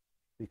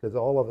 because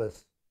all of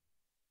us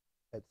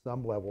at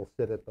some level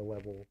sit at the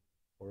level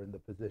or in the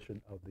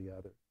position of the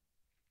other.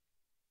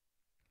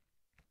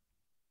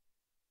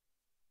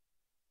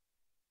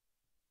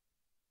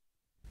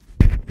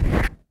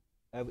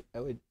 I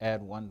would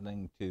add one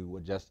thing to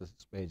what Justice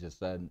Spade just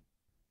said.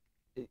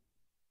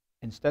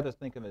 Instead of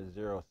thinking of it as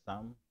zero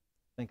sum,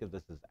 think of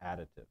this as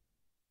additive.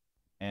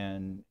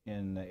 And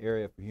in the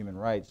area for human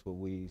rights, what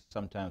we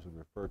sometimes would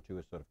refer to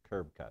as sort of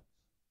curb cuts.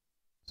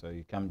 So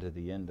you come to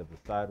the end of the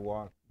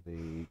sidewalk,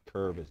 the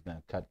curb is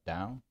now cut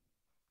down.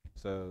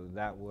 So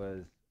that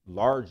was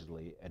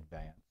largely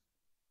advanced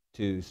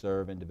to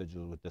serve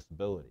individuals with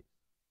disabilities.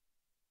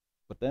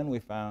 But then we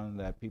found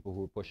that people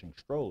who were pushing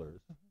strollers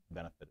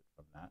benefited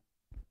from that.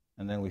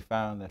 And then we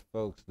found that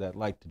folks that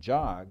like to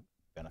jog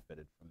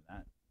benefited from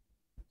that.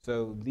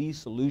 So these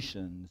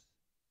solutions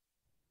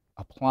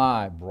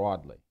apply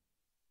broadly.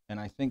 And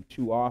I think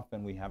too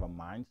often we have a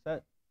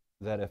mindset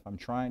that if I'm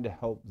trying to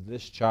help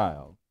this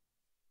child,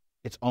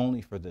 it's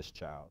only for this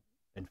child,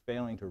 and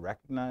failing to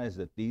recognize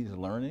that these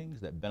learnings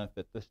that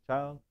benefit this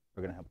child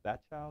are going to help that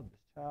child,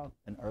 this child,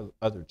 and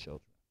other children.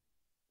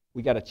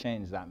 We got to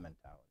change that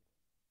mentality.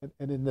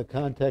 And in the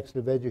context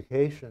of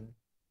education,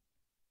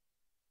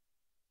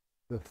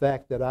 the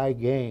fact that I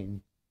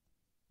gain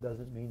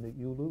doesn't mean that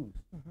you lose.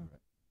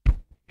 Mm-hmm.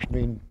 I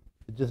mean,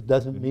 it just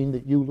doesn't mean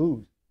that you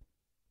lose.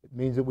 It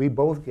means that we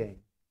both gain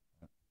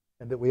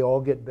and that we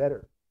all get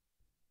better.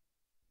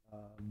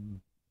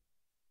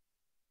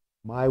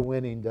 My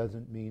winning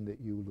doesn't mean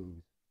that you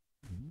lose.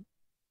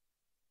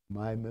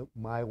 Mm-hmm.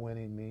 My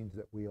winning means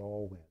that we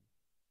all win.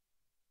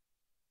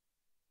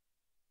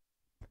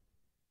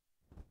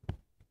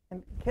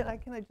 And can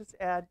I just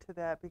add to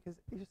that, because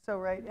you're so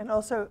right. And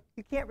also,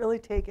 you can't really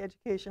take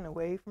education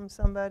away from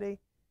somebody.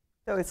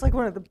 So it's like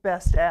one of the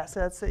best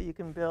assets that you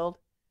can build.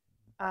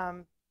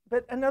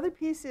 But another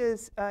piece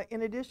is,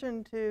 in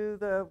addition to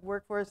the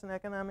workforce and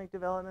economic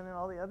development and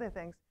all the other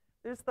things,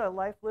 there's the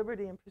life,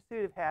 liberty, and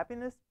pursuit of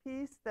happiness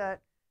piece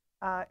that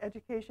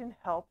education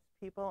helps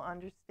people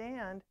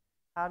understand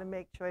how to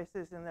make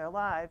choices in their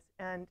lives.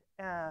 And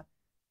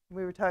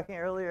we were talking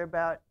earlier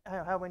about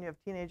how when you have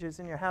teenagers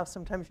in your house,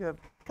 sometimes you have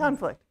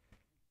conflict.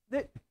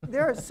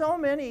 There are so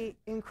many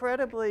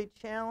incredibly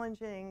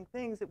challenging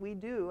things that we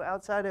do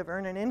outside of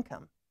earn an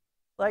income,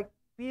 like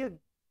be a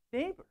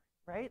neighbor,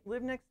 right?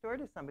 Live next door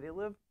to somebody,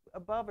 live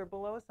above or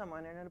below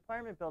someone in an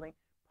apartment building,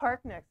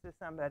 park next to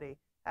somebody,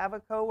 have a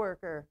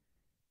coworker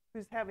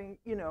who's having,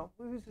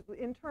 who's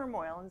in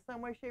turmoil in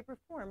some way, shape, or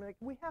form. Like,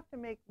 we have to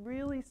make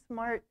really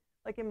smart,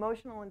 like,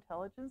 emotional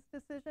intelligence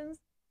decisions,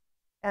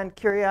 and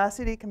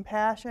curiosity,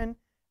 compassion,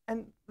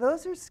 and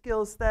those are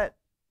skills that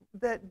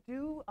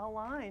do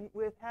align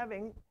with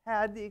having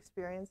had the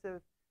experience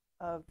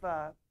of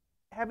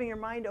having your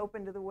mind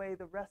open to the way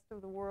the rest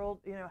of the world,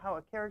 how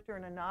a character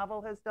in a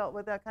novel has dealt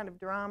with that kind of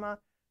drama,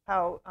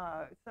 how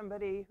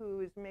somebody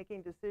who is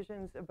making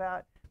decisions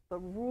about the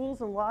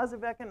rules and laws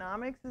of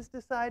economics has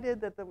decided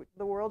that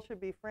the world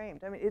should be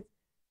framed. I mean,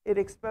 it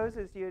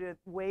exposes you to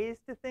ways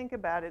to think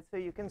about it so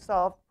you can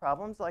solve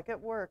problems like at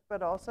work,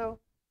 but also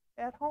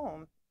at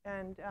home.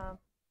 And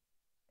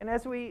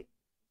as we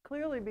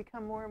clearly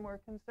become more and more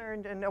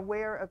concerned and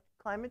aware of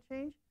climate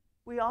change,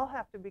 we all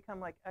have to become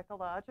like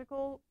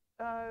ecological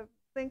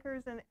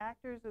thinkers and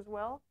actors as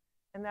well.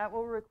 And that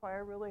will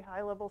require really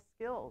high-level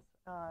skills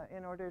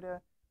in order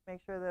to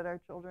make sure that our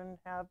children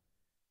have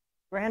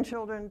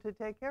grandchildren to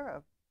take care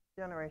of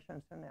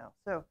generations from now.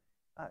 So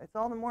it's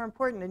all the more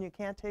important, and you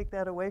can't take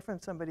that away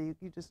from somebody.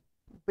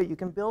 But you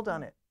can build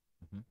on it.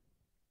 Mm-hmm.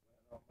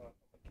 I'm going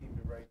to keep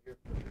it right here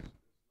for this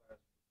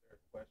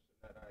last question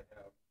that I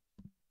have.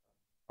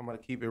 I'm going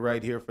to keep it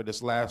right here for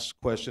this last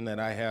question that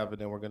I have, and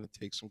then we're going to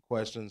take some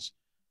questions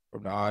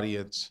from the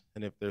audience,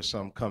 and if there's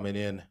some coming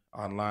in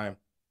online.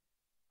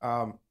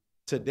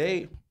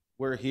 Today,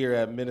 we're here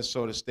at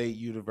Minnesota State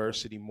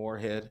University,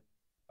 Moorhead,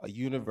 a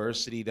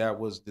university that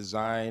was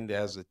designed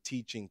as a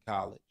teaching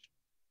college.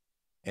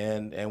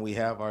 And we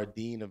have our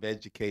Dean of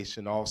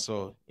Education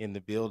also in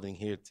the building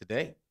here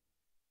today.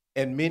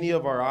 And many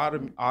of our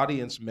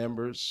audience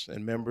members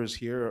and members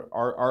here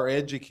are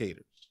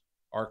educators,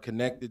 are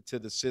connected to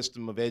the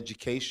system of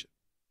education.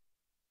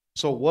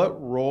 So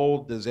what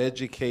role does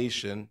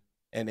education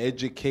and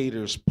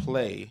educators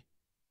play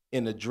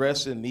in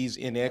addressing these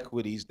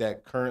inequities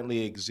that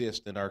currently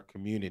exist in our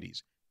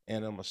communities?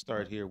 And I'm going to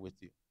start here with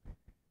you.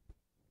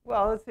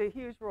 Well, it's a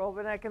huge role,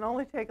 but I can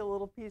only take a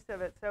little piece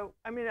of it. So,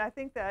 I mean, I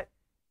think that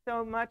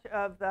so much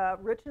of the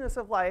richness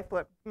of life,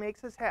 what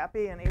makes us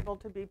happy and able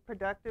to be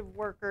productive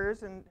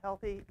workers and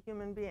healthy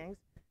human beings,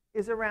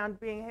 is around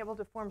being able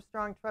to form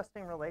strong,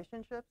 trusting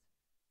relationships.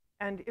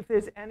 And if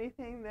there's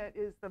anything that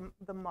is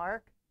the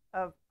mark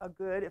of a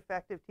good,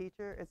 effective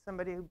teacher, it's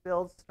somebody who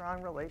builds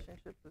strong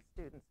relationships with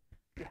students.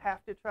 You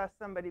have to trust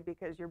somebody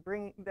because you're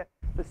bringing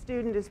the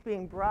student is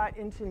being brought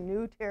into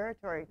new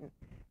territory,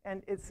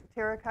 and it's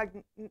terra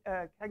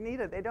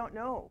cognita. They don't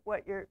know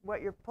what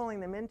you're pulling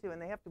them into,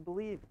 and they have to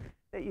believe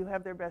that you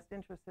have their best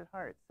interests at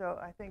heart. So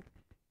I think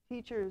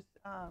teachers,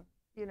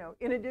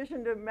 in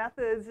addition to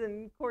methods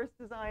and course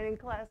design and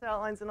class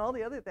outlines and all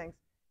the other things,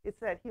 it's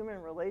that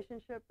human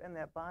relationship and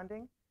that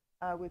bonding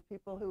with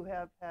people who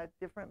have had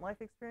different life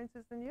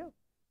experiences than you,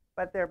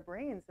 but their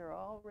brains are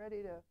all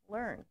ready to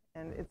learn,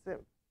 and it's a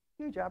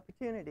huge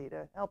opportunity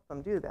to help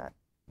them do that.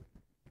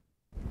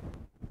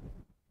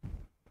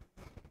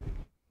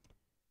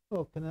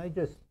 Well, can I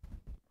just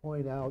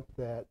point out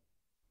that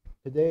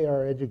today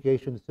our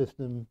education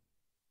system,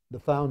 the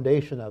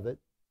foundation of it,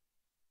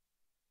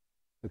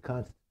 the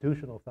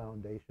constitutional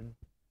foundation,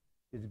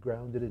 is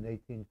grounded in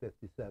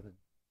 1857.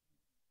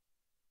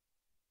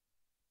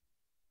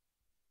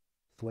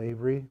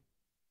 Slavery,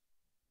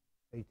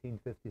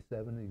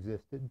 1857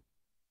 existed.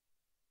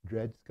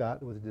 Dred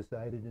Scott was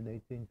decided in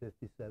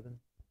 1857.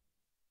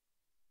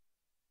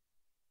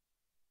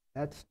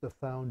 That's the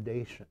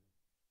foundation.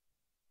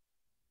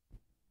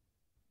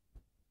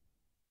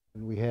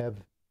 And we have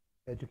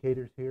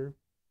educators here.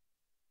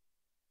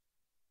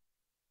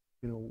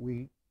 You know,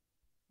 we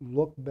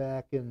look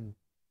back and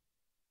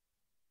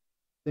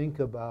think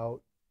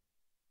about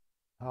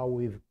how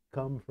we've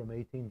come from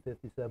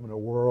 1857, a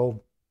world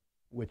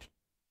which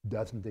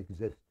doesn't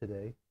exist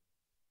today,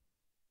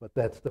 but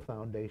that's the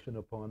foundation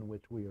upon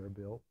which we are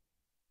built.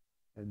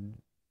 And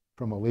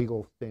from a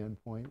legal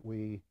standpoint,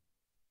 we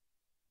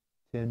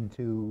tend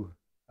to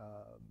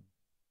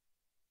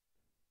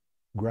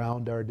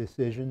ground our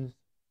decisions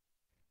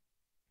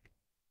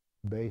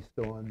based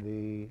on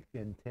the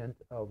intent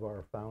of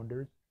our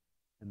founders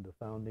and the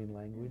founding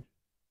language.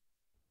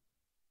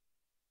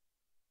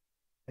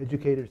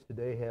 Educators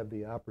today have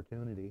the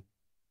opportunity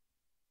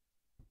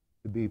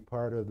to be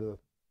part of the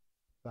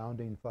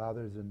founding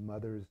fathers and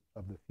mothers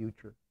of the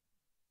future,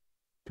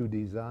 to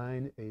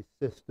design a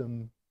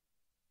system,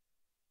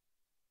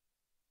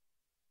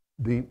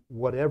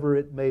 whatever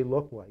it may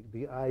look like,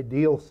 the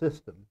ideal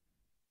system.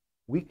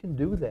 We can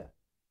do that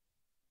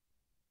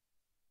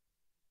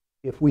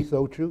if we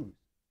so choose.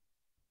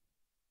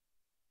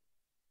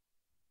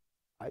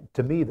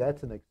 To me,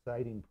 that's an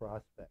exciting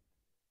prospect,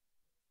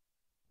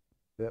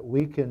 that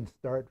we can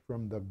start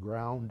from the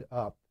ground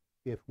up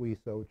if we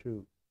so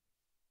choose.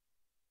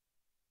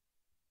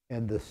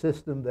 And the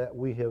system that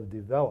we have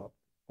developed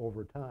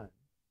over time,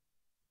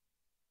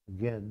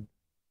 again,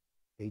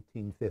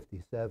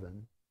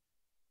 1857,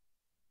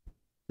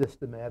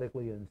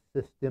 systematically and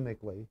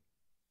systemically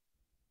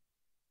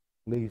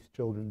leaves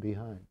children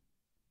behind.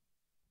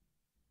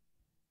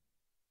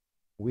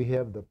 We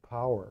have the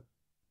power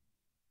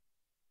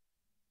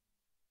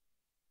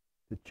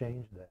to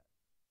change that.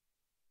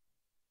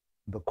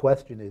 The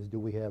question is, do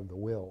we have the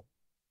will?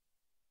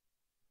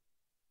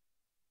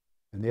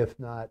 And if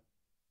not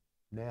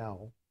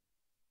now,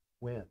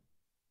 when?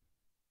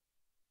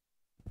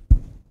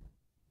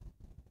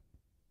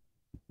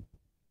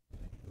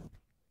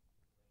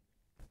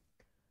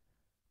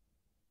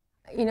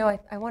 You know,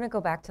 I want to go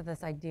back to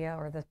this idea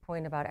or this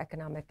point about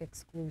economic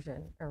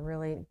exclusion, or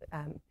really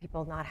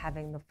people not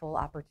having the full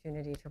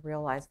opportunity to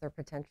realize their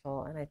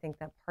potential. And I think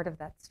that part of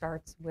that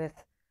starts with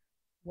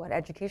what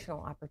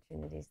educational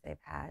opportunities they've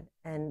had,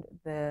 and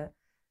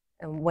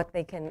what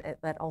they can,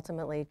 that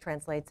ultimately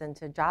translates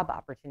into job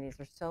opportunities.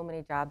 There's so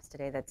many jobs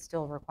today that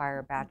still require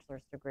a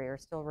bachelor's degree or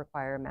still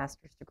require a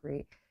master's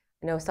degree.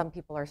 I know some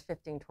people are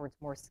shifting towards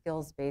more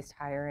skills-based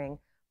hiring,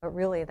 but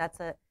really that's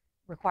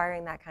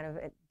requiring that kind of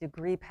a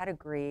degree,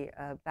 pedigree,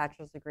 a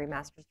bachelor's degree,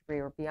 master's degree,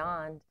 or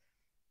beyond,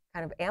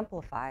 kind of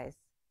amplifies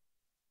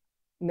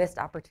missed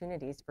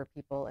opportunities for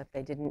people if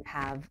they didn't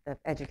have the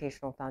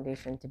educational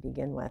foundation to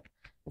begin with.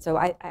 And so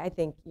I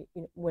think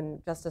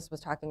when Justice was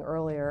talking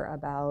earlier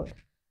about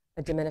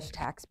a diminished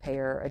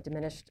taxpayer, a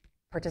diminished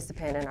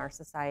participant in our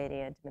society,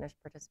 a diminished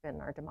participant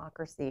in our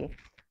democracy,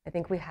 I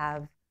think we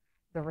have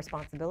the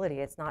responsibility.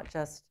 It's not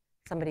just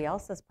somebody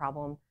else's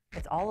problem,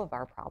 it's all of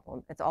our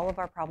problem. It's all of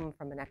our problem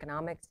from an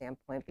economic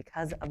standpoint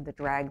because of the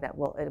drag that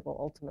it will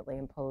ultimately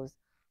impose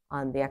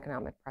on the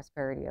economic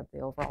prosperity of the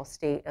overall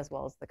state as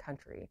well as the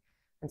country.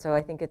 And so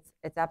I think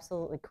it's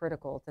absolutely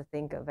critical to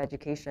think of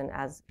education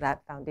as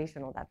that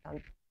foundational,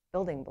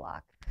 building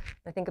block.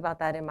 I think about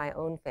that in my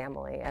own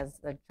family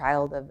as a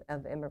child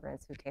of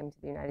immigrants who came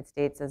to the United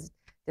States as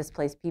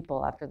displaced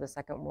people after the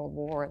Second World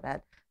War,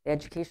 that the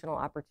educational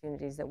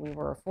opportunities that we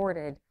were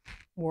afforded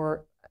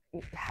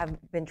have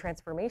been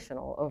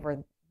transformational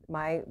over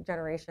my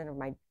generation, or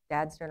my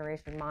dad's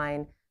generation, mine,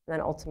 and then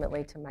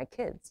ultimately to my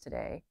kids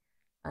today.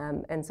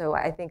 And so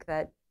I think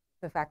that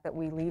the fact that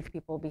we leave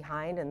people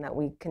behind and that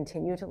we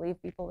continue to leave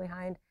people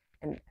behind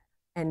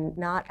and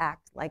not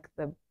act like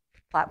the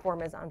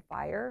platform is on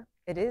fire,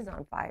 it is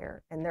on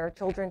fire. And there are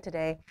children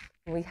today,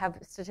 and we have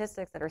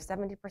statistics that are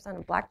 70%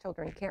 of Black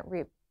children can't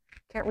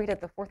read at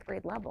the 4th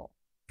grade level.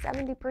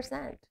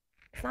 70%.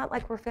 It's not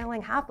like we're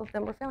failing half of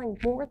them, we're failing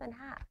more than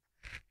half.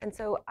 And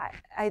so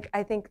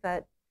I think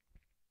that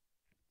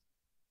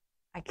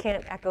I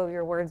can't echo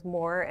your words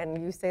more,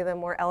 and you say them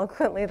more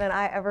eloquently than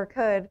I ever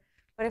could.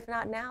 But if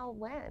not now,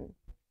 when?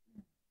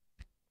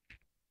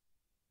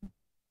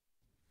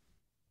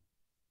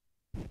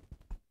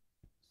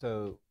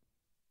 So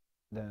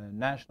the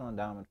National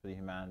Endowment for the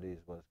Humanities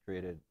was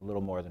created a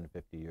little more than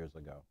 50 years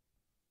ago.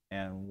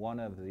 And one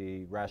of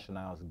the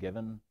rationales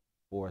given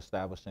for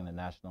establishing the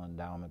National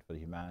Endowment for the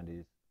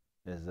Humanities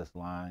is this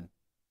line: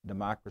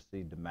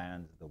 democracy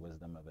demands the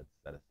wisdom of its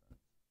citizens.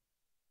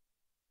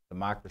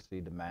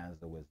 Democracy demands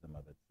the wisdom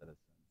of its citizens.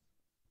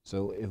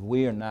 So if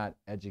we are not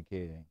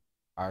educating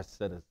our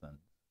citizens,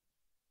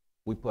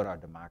 we put our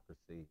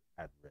democracy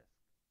at risk.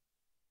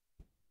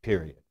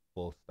 Period.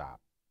 Full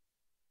stop.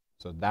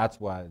 So that's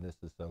why this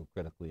is so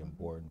critically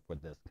important for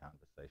this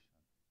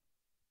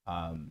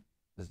conversation.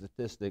 The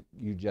statistic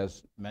you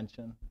just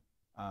mentioned,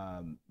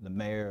 the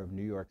mayor of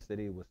New York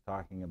City was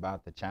talking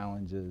about the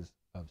challenges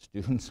of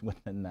students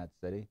within that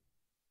city,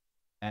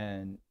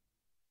 and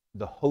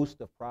the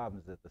host of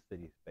problems that the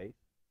cities face,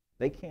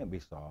 they can't be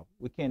solved.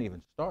 We can't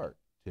even start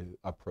to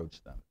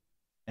approach them.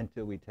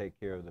 until we take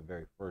care of the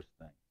very first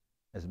thing,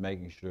 is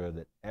making sure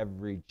that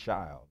every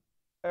child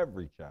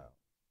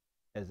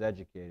is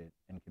educated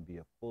and can be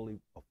a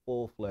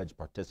full-fledged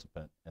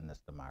participant in this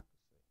democracy.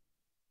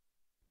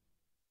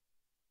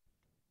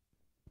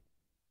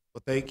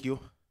 Well, thank you.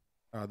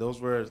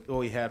 Those were all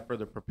we had for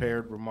the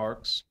prepared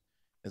remarks.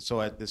 And so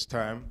at this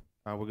time,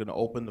 we're going to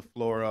open the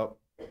floor up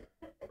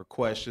for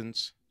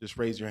questions. Just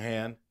raise your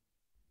hand.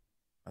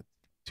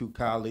 Two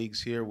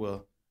colleagues here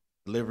will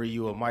deliver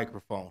you a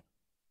microphone.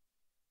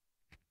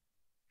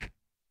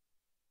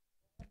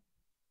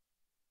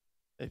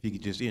 If you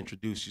could just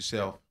introduce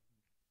yourself.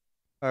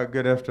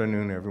 Good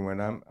afternoon,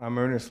 everyone. I'm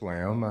Ernest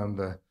Lamb. I'm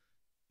the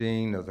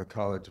Dean of the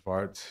College of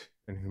Arts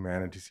and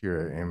Humanities here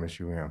at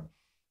MSUM.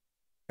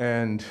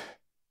 And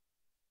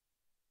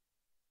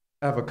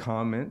I have a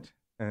comment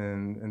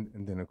and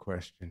then a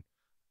question.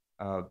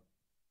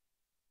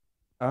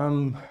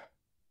 I'm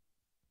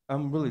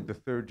really the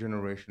third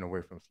generation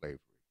away from slavery.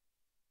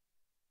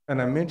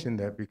 And I mention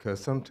that because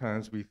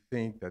sometimes we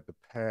think that the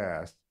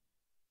past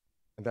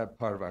and that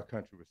part of our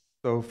country was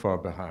so far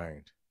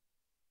behind.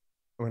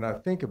 When I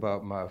think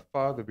about my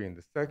father being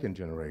the second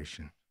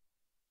generation,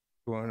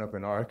 growing up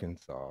in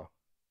Arkansas,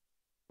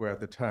 where at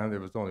the time there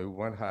was only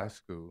one high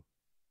school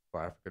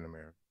for African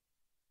Americans,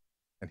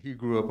 and he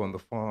grew up on the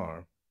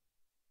farm,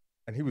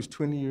 and he was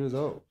 20 years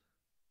old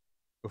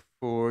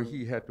before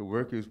he had to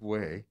work his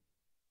way,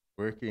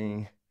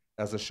 working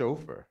as a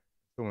chauffeur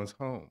in someone's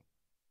home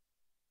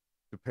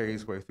to pay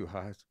his way through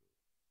high school.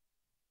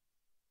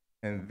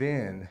 And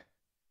then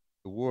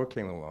the war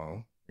came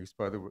along. He was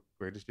part of the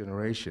greatest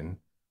generation,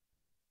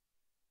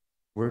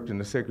 worked in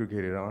the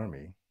segregated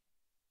army,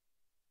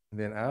 and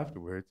then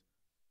afterwards,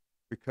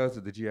 because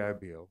of the GI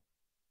Bill,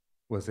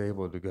 was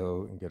able to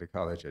go and get a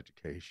college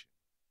education.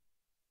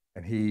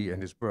 And he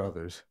and his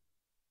brothers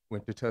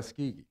went to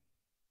Tuskegee.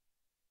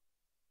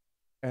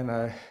 And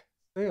I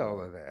say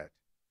all of that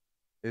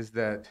is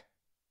that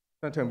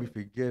sometimes we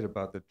forget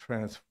about the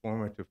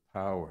transformative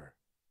power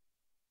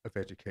of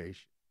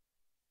education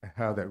and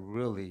how that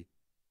really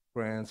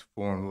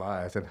transformed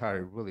lives and how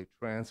it really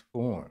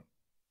transformed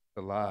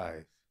the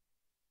lives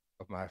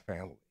of my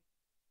family.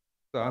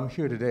 So I'm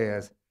here today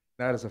as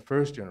not as a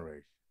first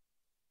generation,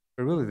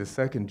 but really the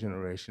second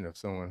generation of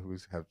someone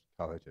who's had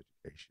college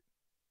education.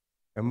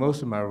 And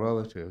most of my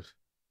relatives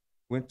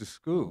went to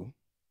school.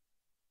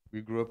 We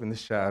grew up in the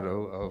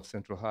shadow of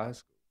Central High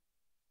School.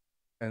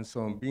 And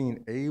so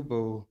being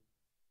able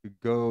to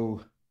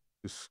go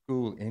to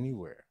school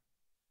anywhere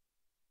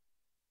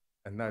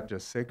and not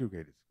just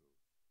segregated schools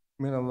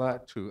meant a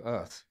lot to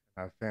us,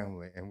 our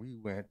family. And we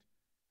went,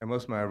 and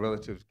most of my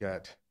relatives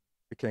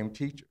became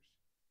teachers.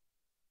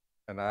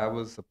 And I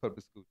was a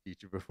public school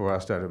teacher before I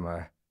started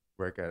my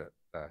work at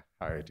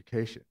higher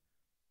education.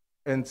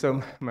 And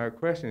so my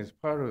question is,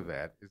 part of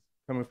that is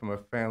coming from a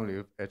family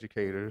of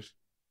educators,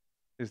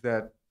 is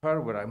that part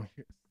of what I'm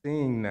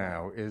seeing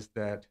now is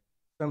that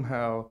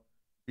somehow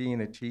being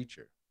a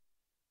teacher,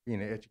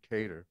 being an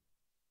educator,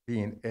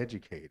 being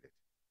educated,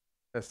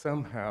 has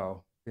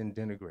somehow been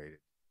denigrated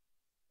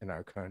in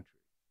our country.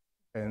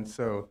 And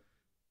so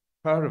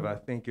part of, I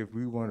think, if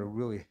we want to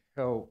really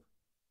help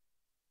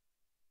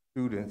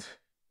students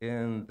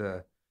in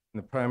the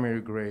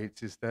primary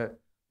grades is that,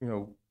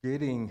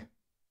 getting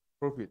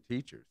appropriate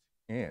teachers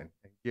in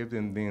and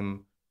giving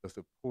them the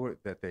support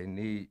that they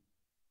need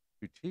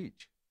to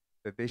teach,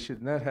 that they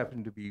should not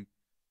happen to be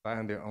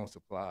buying their own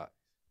supplies,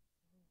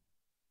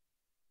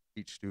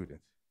 teach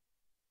students,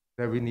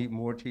 that we need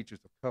more teachers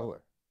of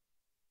color.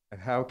 And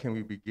how can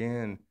we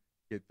begin to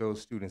get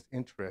those students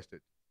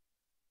interested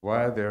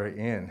while they're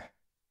in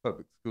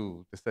public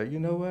school to say, you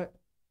know what,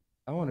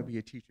 I want to be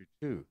a teacher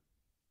too.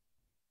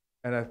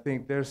 And I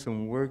think there's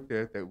some work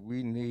there that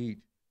we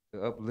need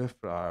to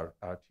uplift our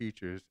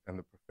teachers and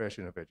the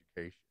profession of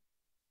education.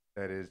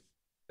 That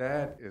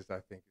is, I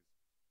think,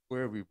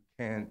 where we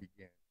can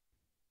begin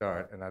to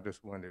start. And I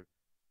just wonder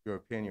your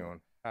opinion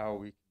on how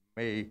we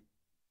may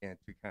begin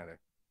to kind of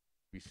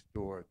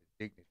restore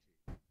the dignity.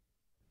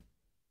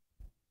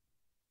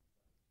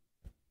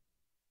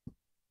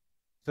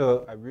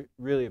 So I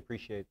really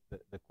appreciate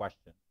the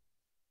question.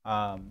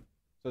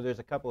 So there's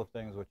a couple of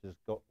things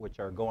which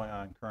are going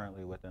on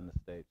currently within the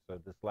state. So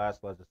this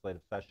last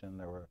legislative session,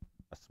 there were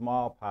a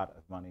small pot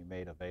of money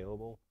made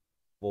available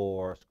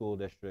for school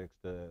districts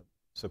to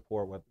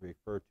support what we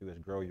refer to as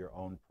grow your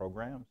own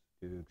programs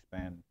to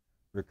expand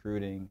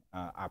recruiting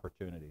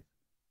opportunities.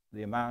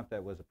 The amount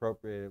that was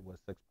appropriated was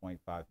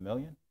 $6.5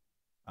 million.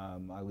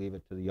 I leave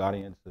it to the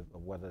audience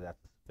of whether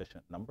that's a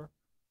sufficient number.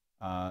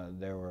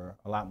 There were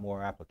a lot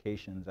more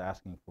applications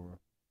asking for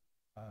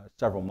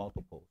several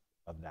multiples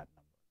of that number.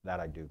 That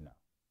I do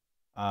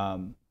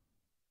know.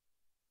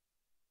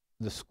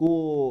 The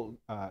school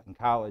and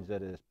college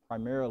that is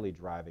primarily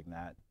driving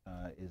that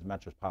is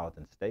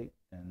Metropolitan State,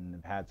 and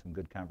I've had some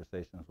good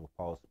conversations with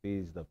Paul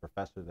Spees, the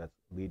professor that's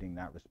leading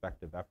that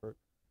respective effort.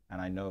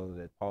 And I know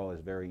that Paul is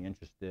very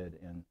interested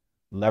in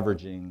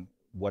leveraging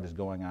what is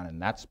going on in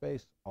that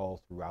space all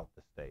throughout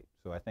the state.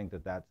 So I think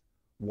that that's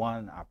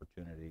one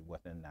opportunity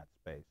within that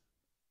space.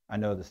 I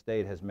know the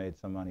state has made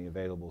some money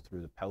available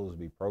through the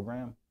Pellsby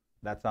program.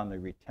 That's on the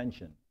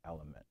retention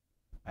element.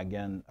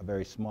 Again, a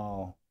very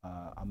small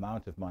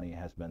amount of money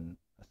has been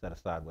set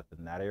aside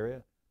within that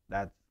area.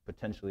 That's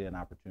potentially an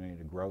opportunity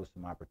to grow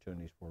some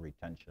opportunities for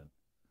retention.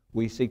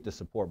 We seek to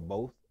support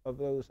both of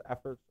those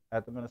efforts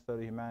at the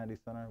Minnesota Humanities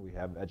Center. We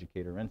have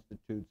educator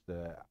institutes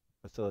that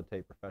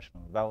facilitate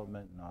professional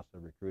development and also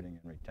recruiting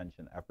and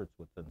retention efforts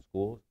within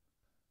schools.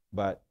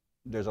 But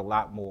there's a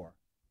lot more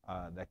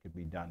that could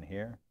be done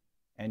here.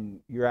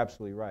 And you're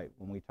absolutely right.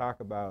 When we talk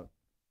about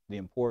the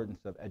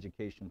importance of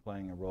education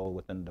playing a role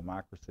within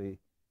democracy,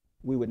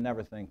 we would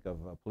never think of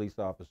a police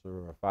officer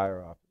or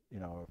a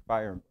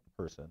fire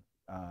person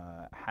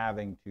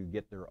having to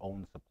get their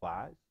own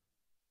supplies.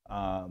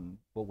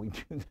 But we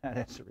do that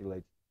as it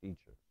relates to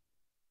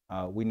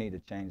teachers. We need to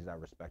change that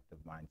respective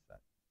mindset.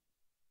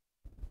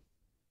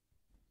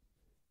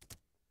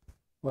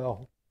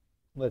 Well,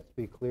 let's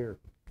be clear.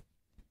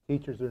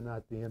 Teachers are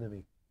not the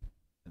enemy.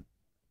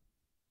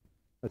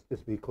 Let's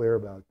just be clear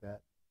about that.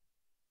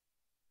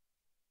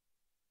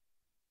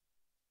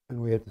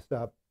 And we have to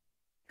stop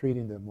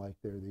treating them like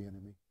they're the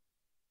enemy.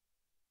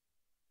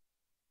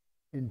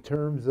 In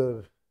terms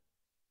of,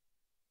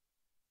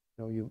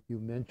 you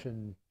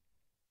mentioned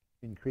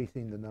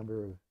increasing the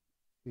number of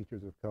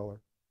teachers of color.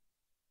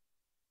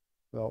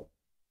 Well,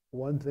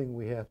 one thing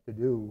we have to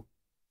do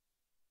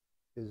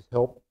is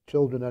help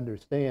children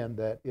understand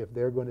that if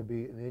they're going to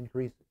be an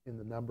increase in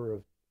the number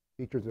of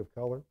teachers of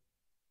color,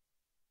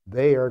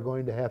 they are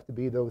going to have to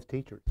be those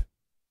teachers.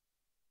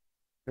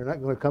 They're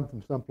not going to come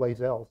from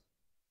someplace else.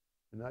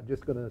 They're not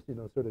just going to,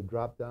 sort of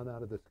drop down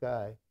out of the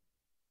sky.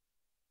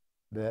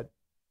 That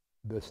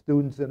the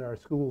students in our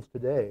schools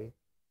today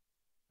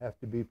have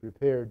to be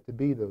prepared to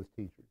be those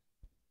teachers.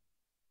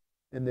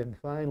 And then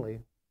finally,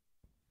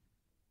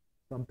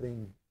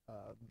 something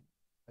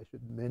I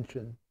should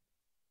mention.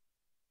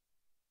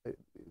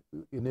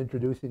 In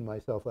introducing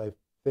myself, I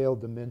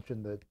failed to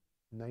mention that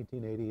in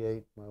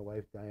 1988, my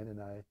wife Diane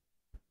and I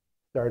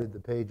started the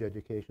Page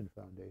Education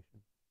Foundation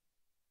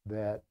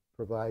that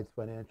provides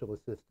financial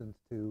assistance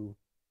to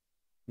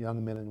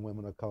young men and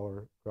women of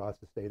color across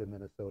the state of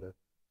Minnesota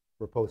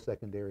for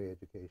post-secondary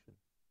education.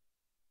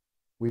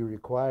 We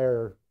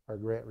require our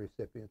grant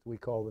recipients, we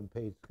call them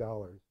paid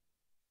scholars,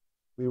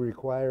 we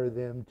require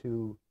them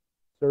to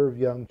serve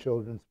young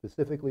children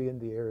specifically in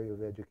the area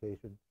of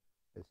education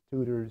as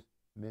tutors,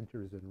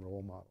 mentors, and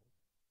role models.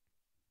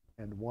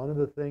 And one of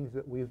the things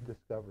that we've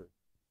discovered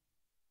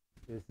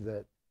is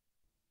that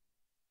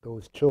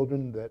those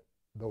children,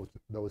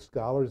 those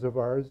scholars of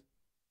ours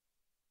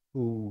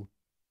who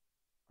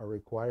are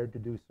required to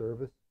do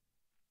service,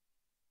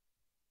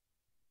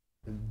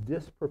 a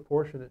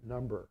disproportionate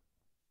number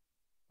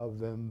of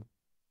them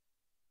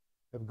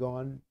have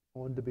gone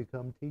on to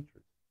become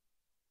teachers.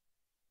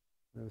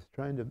 And I was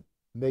trying to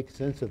make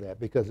sense of that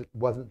because it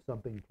wasn't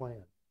something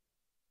planned.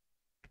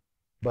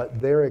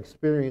 But their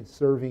experience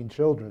serving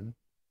children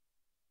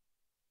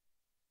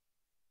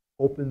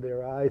opened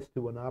their eyes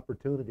to an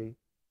opportunity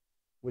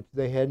which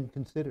they hadn't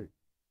considered.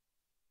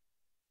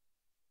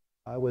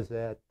 I was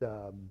at,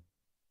 I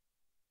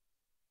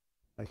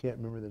can't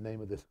remember the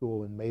name of the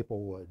school in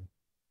Maplewood,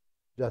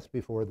 just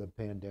before the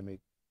pandemic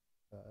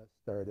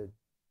started.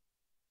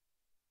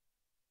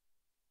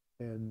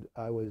 And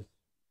I was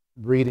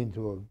reading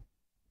to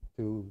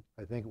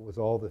I think it was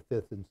all the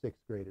 5th and 6th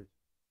graders.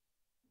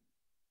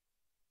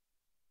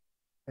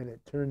 And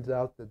it turns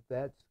out that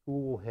that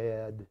school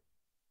had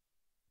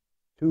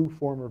 2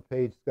 former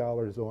Page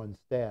Scholars on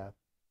staff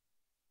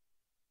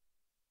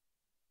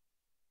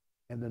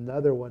and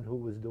another one who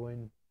was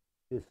doing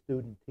his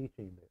student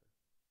teaching there.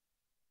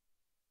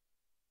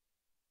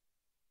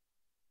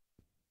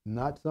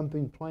 Not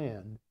something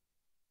planned,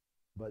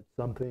 but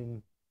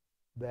something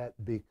that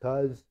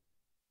because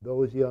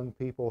those young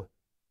people,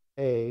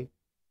 A,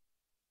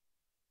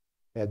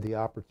 had the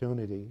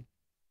opportunity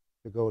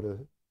to go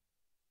to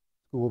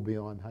school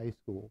beyond high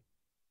school,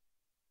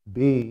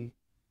 B,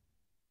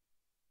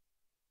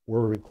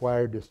 were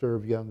required to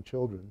serve young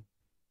children,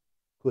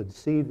 could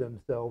see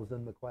themselves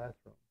in the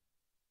classroom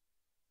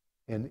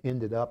and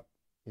ended up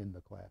in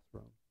the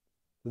classroom.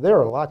 So there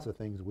are lots of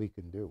things we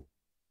can do.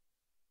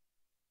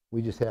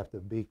 We just have to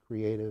be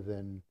creative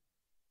and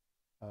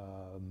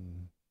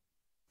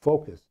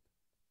focused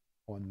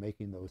on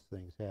making those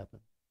things happen.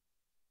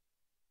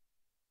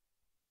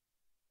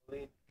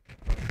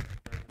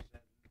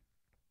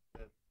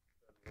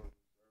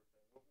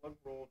 What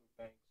role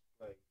do banks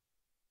play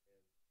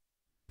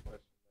in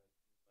question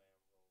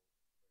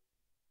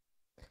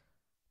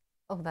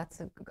Oh,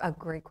 that's a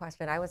great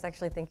question. I was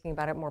actually thinking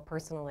about it more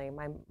personally.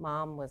 My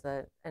mom was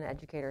an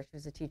educator. She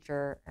was a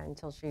teacher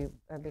until she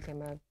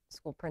became a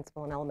school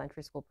principal, an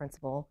elementary school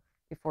principal,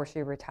 before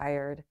she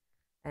retired.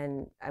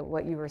 And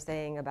what you were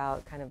saying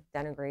about kind of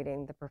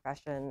denigrating the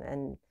profession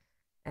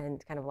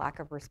and kind of lack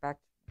of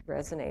respect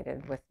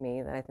resonated with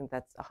me. That I think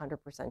that's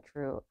 100%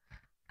 true,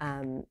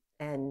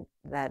 and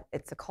that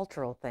it's a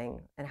cultural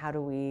thing. And how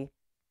do we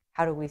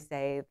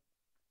say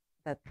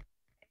that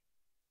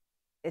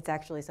it's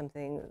actually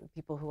something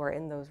people who are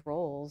in those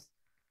roles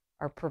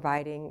are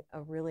providing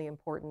a really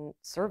important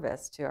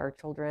service to our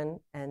children.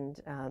 And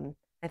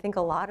I think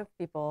a lot of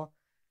people,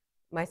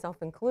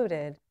 myself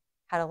included,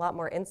 had a lot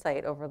more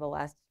insight over the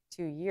last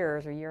 2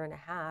 years or year and a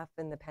half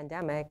in the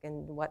pandemic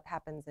and what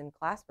happens in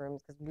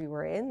classrooms,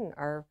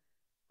 because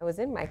I was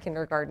in my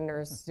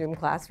kindergartner's Zoom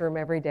classroom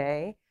every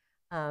day,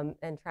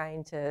 and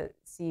trying to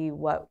see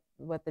what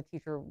the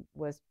teacher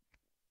was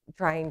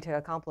trying to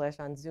accomplish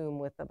on Zoom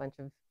with a bunch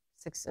of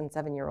 6 and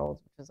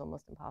 7-year-olds, which was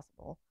almost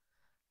impossible.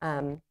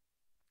 And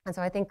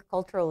so I think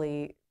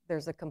culturally,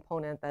 there's a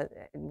component that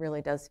it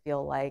really does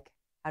feel like,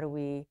 how do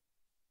we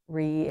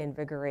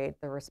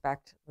reinvigorate the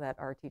respect that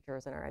our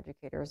teachers and our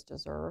educators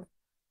deserve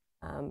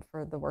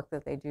for the work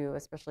that they do,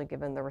 especially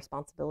given the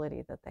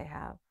responsibility that they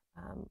have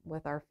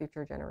with our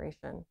future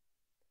generation.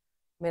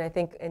 I mean, I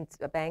think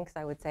banks,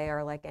 I would say,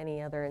 are like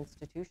any other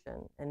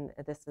institution. And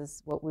this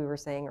is what we were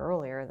saying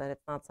earlier, that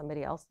it's not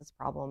somebody else's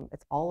problem,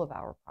 it's all of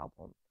our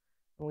problem.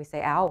 When we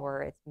say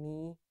our, it's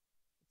me,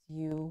 it's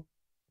you,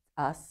 it's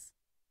us,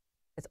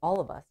 it's all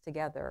of us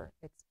together.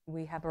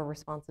 We have a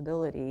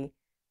responsibility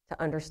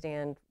to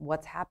understand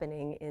what's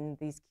happening in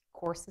these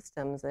core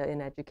systems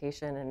in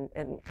education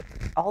and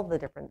all the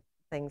different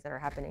things that are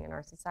happening in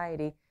our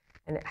society,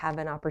 and have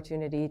an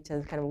opportunity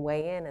to kind of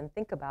weigh in and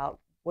think about,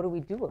 what do we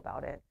do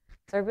about it?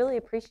 So I really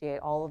appreciate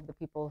all of the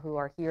people who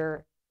are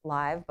here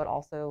live, but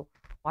also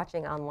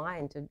watching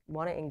online, to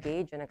want to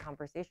engage in a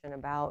conversation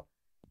about,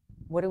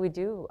 what do we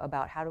do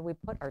about how do we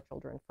put our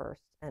children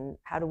first, and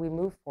how do we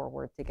move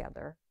forward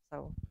together?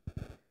 So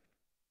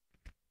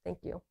thank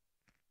you.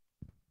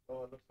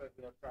 Well, it looks like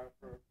we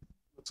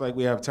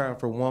have time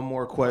for one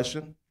more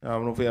question. I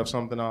don't know if we have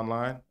something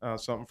online,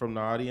 something from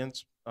the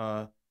audience,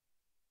 or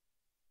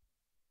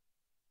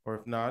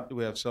if not, do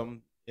we have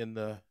something in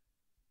the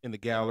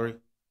gallery?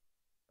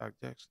 Dr.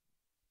 Jackson.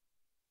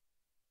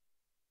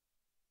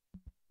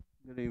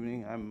 Good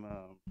evening. I'm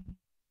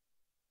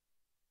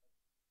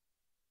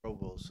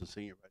Provost and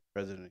Senior Vice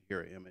President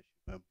here at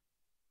MSUM,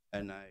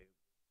 and I'm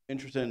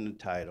interested in the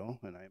title,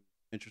 and I'm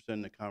interested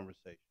in the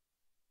conversation.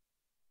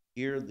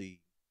 Here, the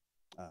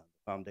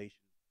foundation,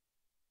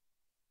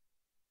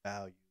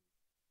 value,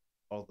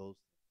 all those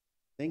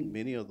things. I think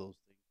many of those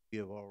things we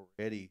have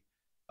already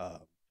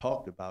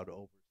talked about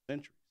over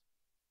centuries.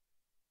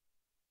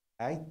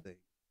 I think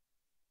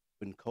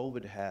when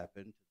COVID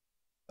happened to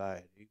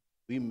society,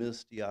 we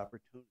missed the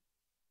opportunity to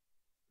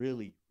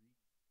really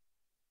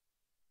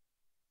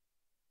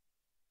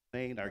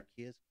saying our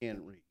kids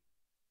can't read.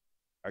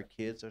 Our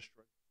kids are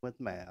struggling with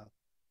math.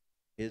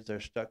 Kids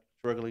are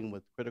struggling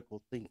with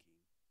critical thinking.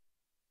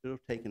 Should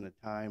have taken the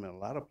time in a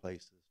lot of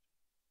places to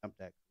have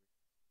that.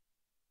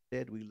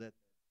 Instead, we let that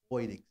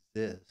void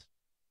exist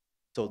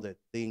so that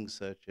things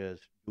such as,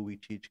 do we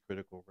teach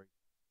critical race?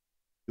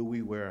 Do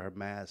we wear our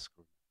mask?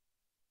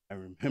 I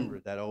remember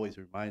that always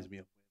reminds me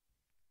of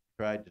when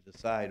we tried to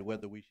decide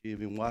whether we should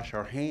even wash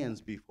our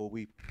hands before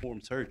we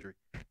perform surgery.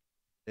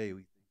 Today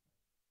we think,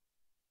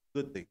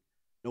 good thing.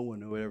 No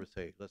one would ever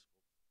say, let's go.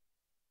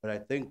 But I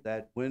think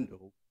that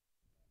window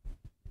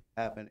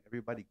happened.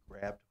 Everybody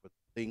grabbed for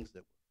things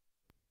that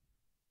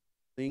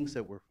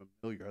were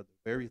familiar are the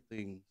very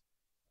things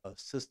of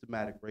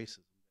systematic racism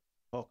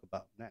that we talk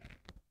about now.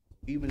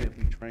 Even if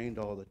we trained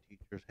all the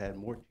teachers, had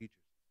more teachers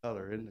of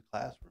color in the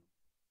classroom,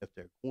 if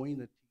they're going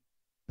to teach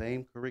the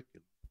same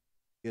curriculum,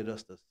 get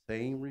us the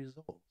same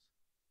results,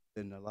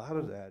 then a lot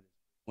of that is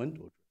window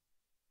dressing.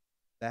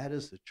 That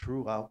is the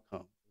true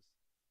outcome of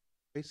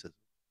racism.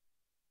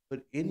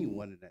 Put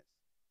anyone in that,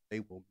 they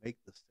will make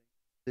the same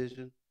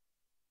decision,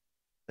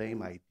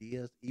 same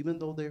ideas, even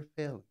though they're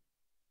failing.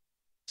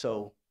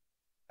 So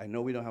I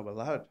know we don't have a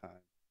lot of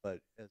time, but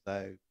as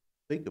I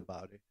think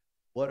about it,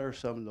 what are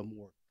some of the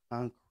more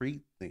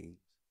concrete things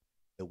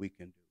that we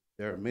can do?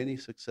 There are many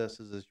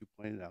successes, as you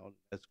pointed out.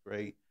 That's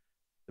great.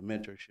 The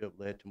mentorship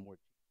led to more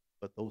teachers,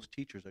 but those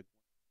teachers are going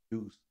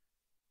to do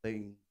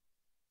things.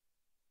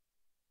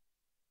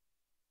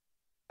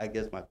 I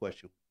guess my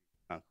question would be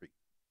concrete.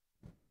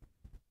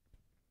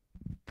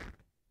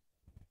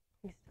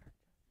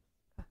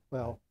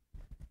 Well,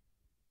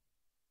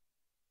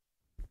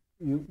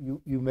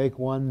 you make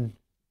one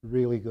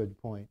really good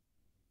point.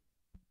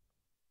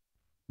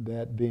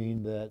 That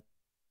being that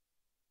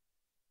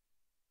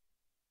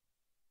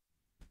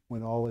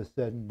when all is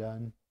said and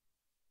done,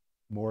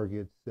 more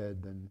gets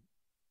said than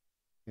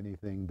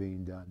anything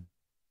being done.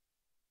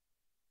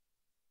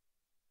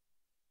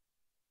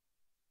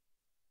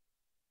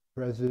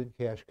 President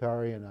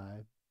Kashkari and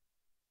I,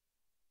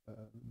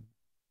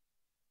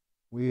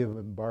 we have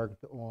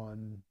embarked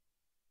on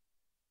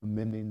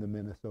amending the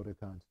Minnesota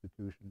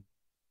Constitution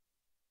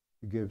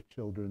to give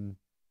children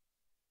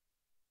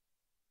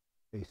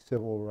a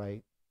civil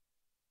right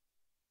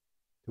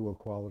to a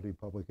quality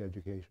public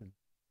education.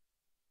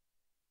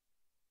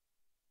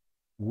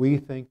 We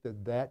think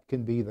that that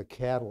can be the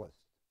catalyst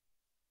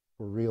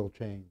for real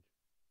change,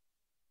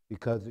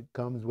 because it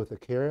comes with a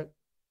carrot,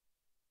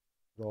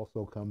 it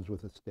also comes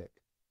with a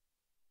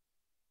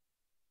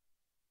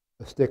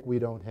stick we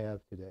don't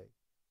have today.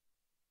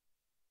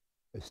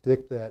 a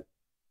stick that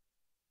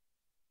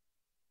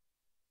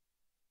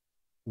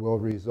will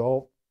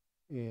result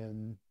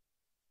in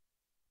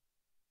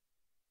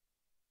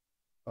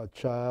a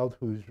child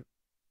whose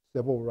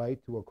civil right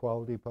to a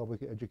quality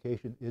public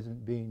education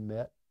isn't being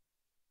met,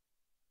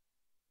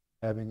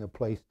 having a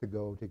place to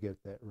go to get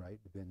that right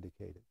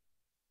vindicated.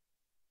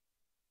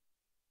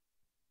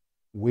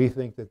 We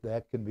think that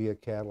that can be a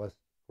catalyst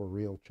for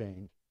real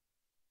change,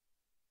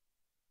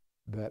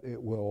 that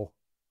it will,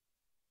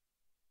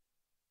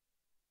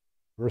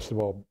 first of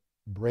all,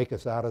 break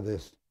us out of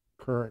this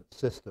current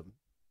system,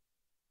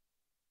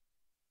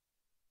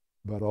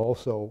 but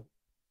also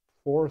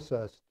force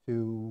us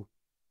to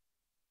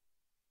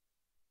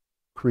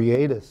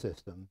create a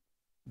system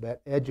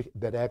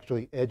that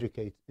actually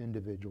educates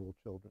individual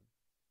children.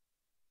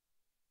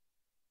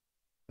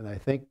 And I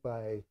think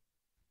by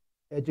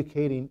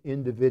educating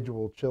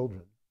individual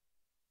children,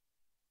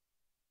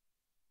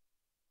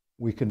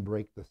 we can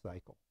break the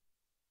cycle.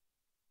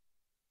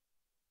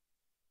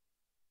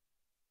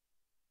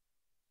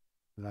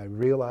 And I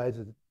realize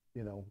that,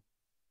 you know,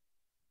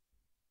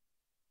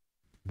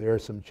 there are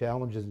some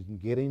challenges in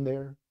getting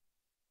there.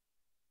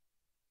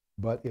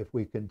 But if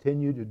we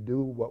continue to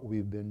do what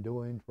we've been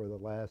doing for the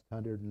last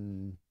 100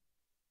 and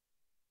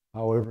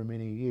however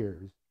many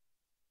years,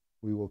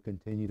 we will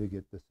continue to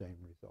get the same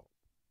result.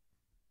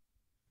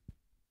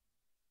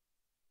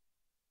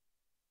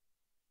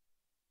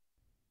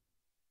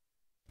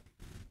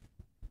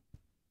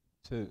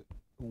 So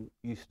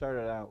you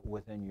started out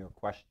within your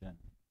question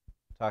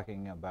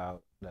talking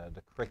about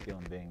the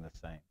curriculum being the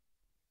same.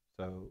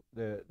 So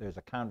there's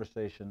a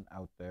conversation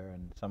out there,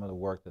 and some of the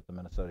work that the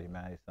Minnesota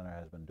Humanities Center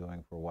has been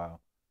doing for a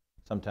while,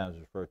 sometimes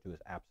referred to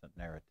as absent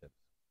narratives.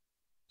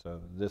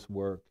 So this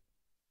work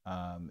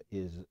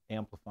is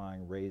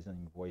amplifying,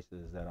 raising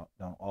voices that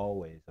don't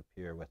always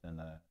appear within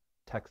the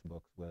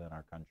textbooks within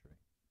our country.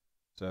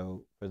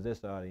 So for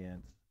this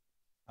audience,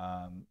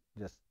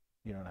 just,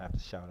 you don't have to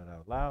shout it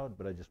out loud,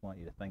 but I just want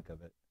you to think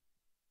of it.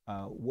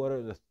 What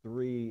are the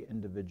 3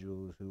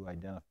 individuals who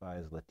identify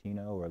as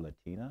Latino or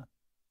Latina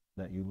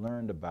that you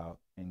learned about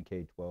in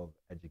K-12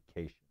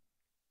 education?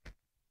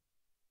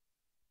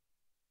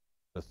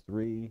 The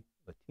 3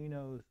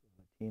 Latinos,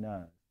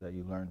 Latinas that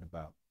you learned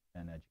about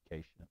in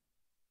education.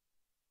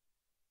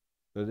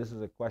 So this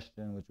is a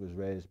question which was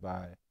raised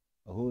by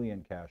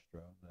Julian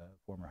Castro, the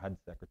former HUD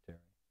secretary,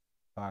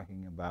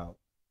 talking about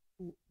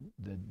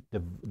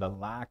the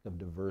lack of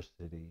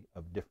diversity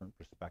of different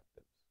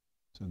perspectives.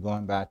 So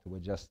going back to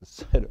what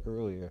Justice said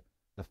earlier,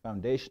 the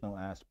foundational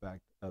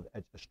aspect of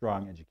a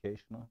strong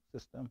educational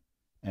system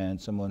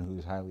and someone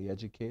who's highly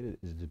educated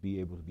is to be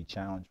able to be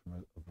challenged from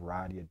a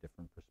variety of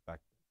different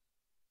perspectives.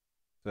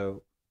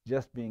 So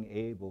just being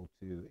able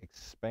to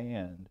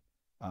expand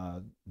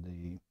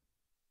the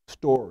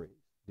stories,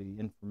 the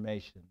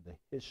information, the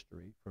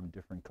history from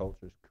different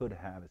cultures could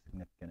have a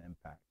significant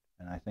impact.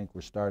 And I think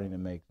we're starting to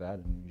make that,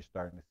 and you're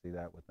starting to see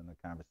that within the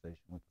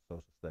conversation with the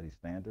social studies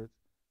standards.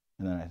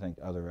 And then I think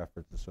other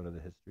efforts of sort of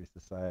the History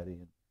Society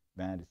and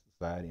Humanities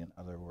Society and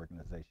other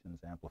organizations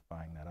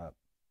amplifying that up.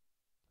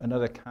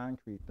 Another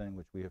concrete thing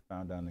which we have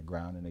found on the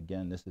ground, and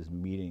again, this is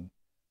meeting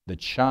the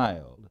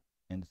child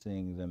and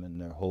seeing them in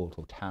their whole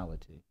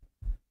totality,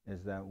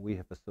 is that we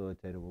have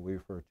facilitated what we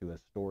refer to as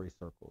story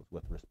circles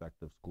with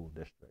respective school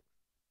districts.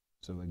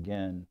 So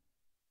again,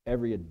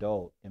 every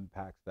adult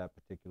impacts that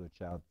particular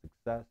child's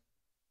success.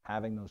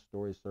 Having those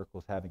story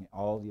circles, having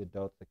all the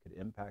adults that could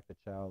impact a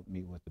child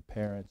meet with the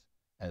parents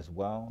as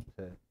well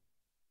to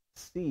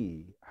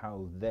see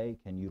how they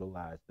can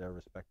utilize their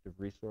respective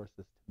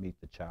resources to meet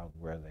the child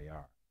where they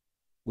are.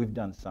 We've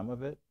done some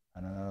of it,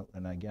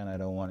 and again, I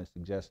don't want to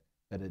suggest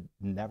that it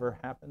never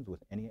happens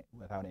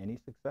without any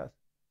success.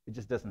 It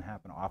just doesn't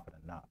happen often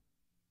enough,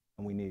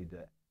 and we need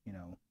to,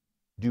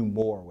 do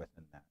more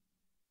within that.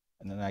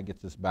 And then that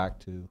gets us back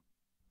to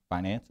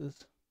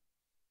finances,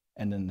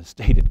 and then the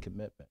stated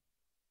commitment.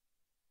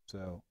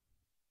 So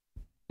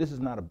this is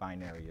not a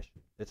binary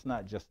issue. It's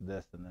not just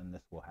this and then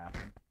this will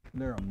happen.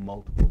 There are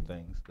multiple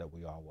things that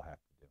we all will have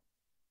to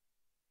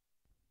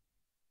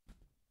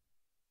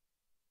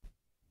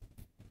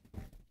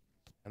do.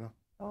 Anna?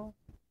 Oh,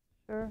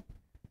 sure.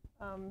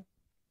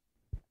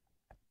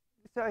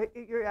 So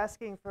you're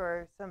asking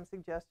for some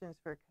suggestions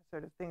for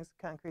sort of things,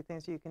 concrete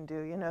things you can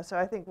do, So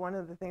I think one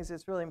of the things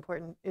that's really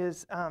important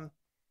is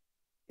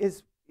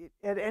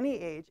at any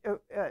age,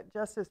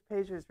 Justice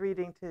Pager is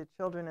reading to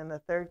children in the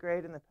 3rd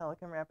grade in the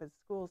Pelican Rapids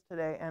schools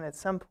today, and at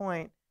some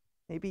point,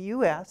 maybe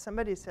you asked,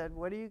 somebody said,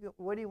 what do you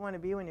want to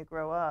be when you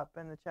grow up?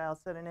 And the child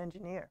said, an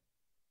engineer.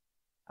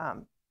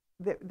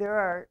 There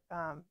are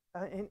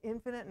an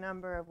infinite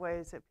number of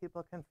ways that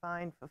people can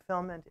find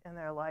fulfillment in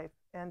their life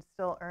and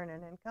still earn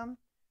an income.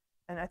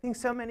 And I think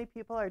so many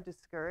people are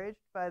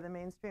discouraged by the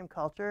mainstream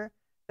culture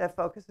that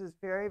focuses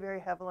very, very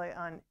heavily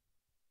on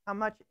how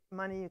much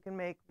money you can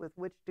make with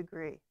which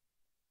degree.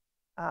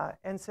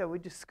 And so we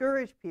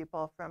discourage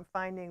people from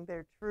finding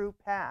their true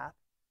path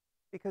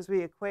because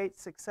we equate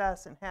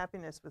success and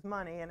happiness with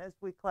money. And as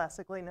we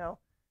classically know,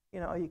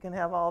 you can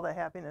have all the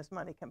happiness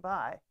money can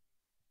buy.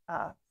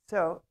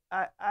 So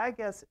I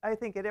guess I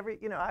think at every,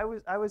 I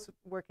was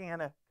working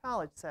in a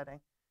college setting,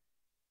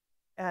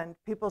 and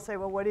people say,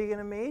 well, what are you going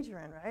to major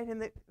in, right?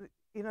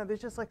 And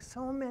there's just like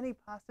so many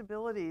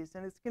possibilities,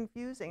 and it's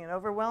confusing and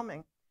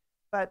overwhelming.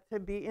 But to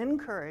be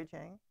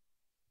encouraging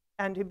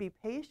and to be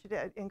patient,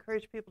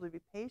 encourage people to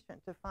be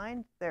patient, to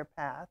find their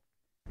path,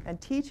 and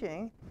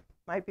teaching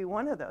might be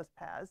one of those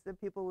paths that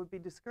people would be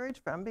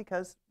discouraged from,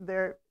 because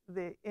the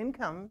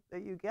income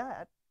that you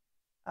get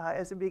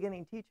as a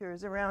beginning teacher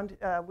is around,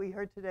 we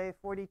heard today,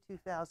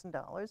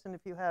 $42,000. And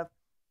if you have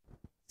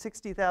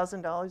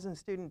 $60,000 in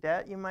student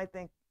debt, you might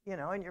think,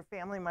 and your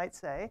family might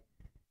say,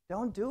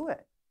 don't do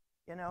it.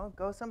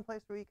 Go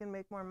someplace where you can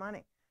make more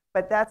money.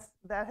 But that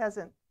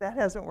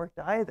hasn't worked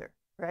either,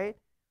 right?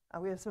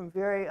 We have some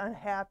very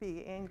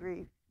unhappy,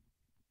 angry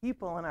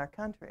people in our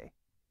country,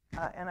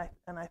 and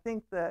I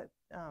think that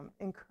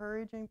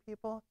encouraging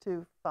people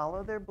to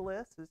follow their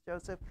bliss, as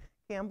Joseph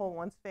Campbell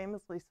once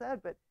famously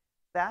said, but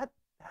that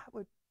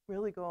would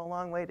really go a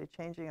long way to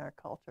changing our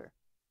culture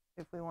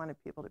if we wanted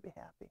people to be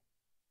happy.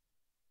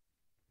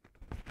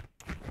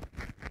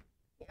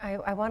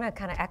 I want to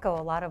kind of echo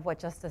a lot of what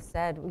Justice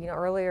said.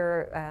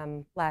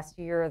 Earlier last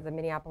year, the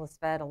Minneapolis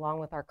Fed, along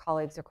with our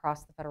colleagues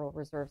across the Federal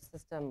Reserve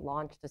System,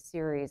 launched a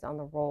series on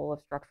the role of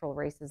structural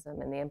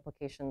racism and the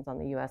implications on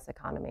the U.S.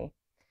 economy.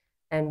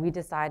 And we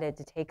decided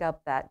to take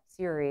up that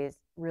series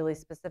really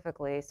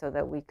specifically so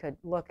that we could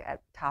look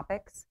at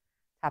topics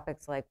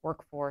like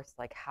workforce,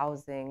 like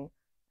housing,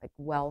 like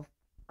wealth,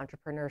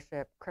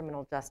 entrepreneurship,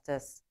 criminal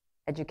justice,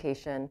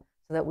 education,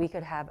 so that we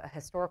could have a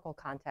historical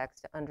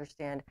context to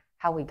understand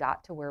how we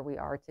got to where we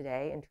are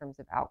today in terms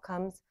of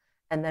outcomes,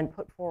 and then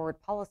put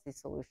forward policy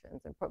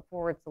solutions and put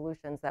forward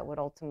solutions that would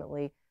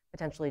ultimately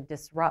potentially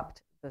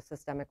disrupt the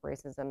systemic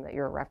racism that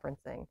you're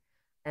referencing.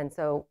 And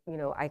so,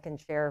 I can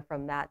share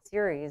from that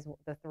series,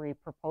 the 3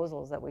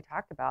 proposals that we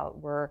talked about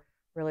were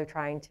really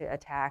trying to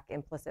attack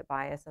implicit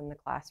bias in the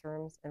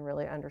classrooms and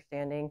really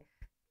understanding,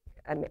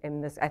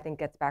 and this I think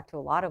gets back to a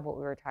lot of what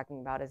we were talking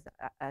about, is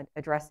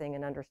addressing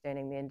and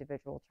understanding the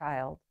individual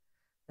child.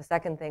 The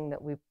second thing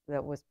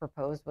that was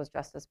proposed was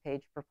Justice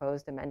Page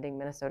proposed amending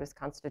Minnesota's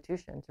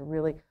Constitution to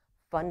really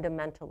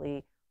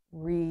fundamentally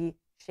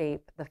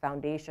reshape the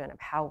foundation of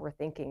how we're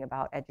thinking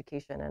about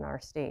education in our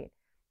state.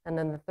 And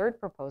then the third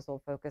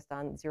proposal focused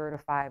on 0 to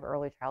 5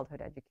 early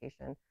childhood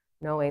education,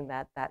 knowing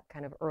that that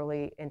kind of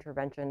early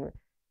intervention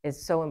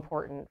is so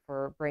important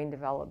for brain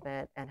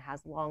development and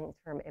has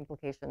long-term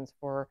implications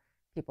for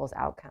people's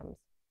outcomes.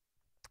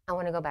 I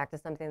want to go back to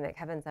something that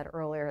Kevin said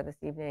earlier this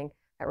evening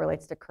that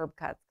relates to curb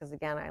cuts, because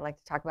again, I like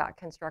to talk about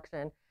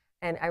construction.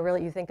 And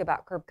you think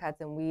about curb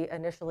cuts, and we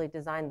initially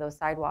designed those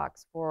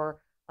sidewalks for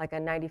like a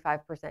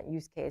 95%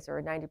 use case or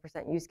a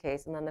 90% use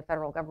case, and then the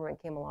federal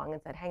government came along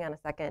and said, hang on a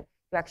second,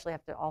 you actually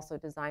have to also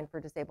design for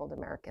disabled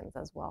Americans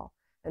as well.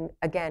 And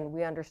again,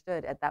 we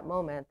understood at that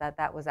moment that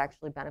that was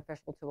actually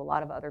beneficial to a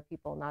lot of other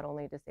people, not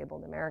only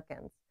disabled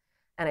Americans.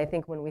 And I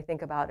think when we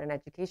think about an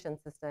education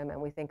system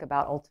and we think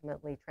about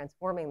ultimately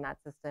transforming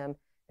that system,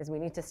 is we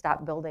need to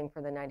stop building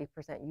for the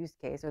 90% use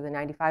case or the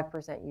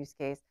 95% use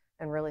case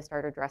and really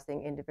start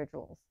addressing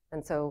individuals.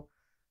 And so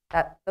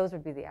those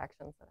would be the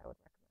actions that I would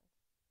recommend.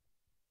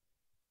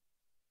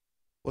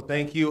 Well,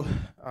 thank you.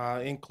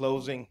 In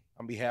closing,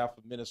 on behalf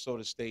of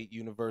Minnesota State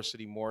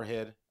University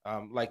Moorhead,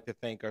 I'd like to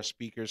thank our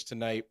speakers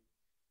tonight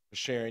for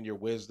sharing your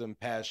wisdom,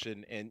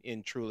 passion,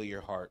 and truly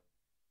your heart.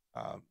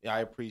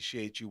 I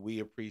appreciate you. We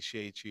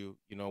appreciate you.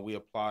 We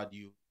applaud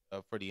you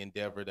for the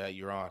endeavor that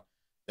you're on.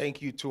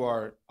 Thank you to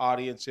our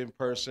audience in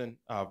person,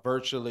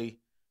 virtually,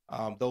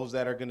 those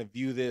that are going to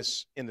view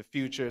this in the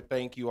future.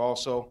 Thank you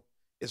also.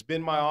 It's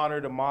been my honor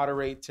to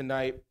moderate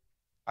tonight.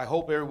 I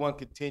hope everyone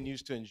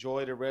continues to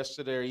enjoy the rest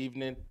of their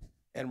evening.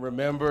 And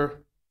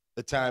remember,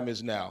 the time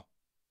is now.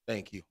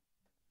 Thank you.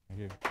 Thank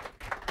you.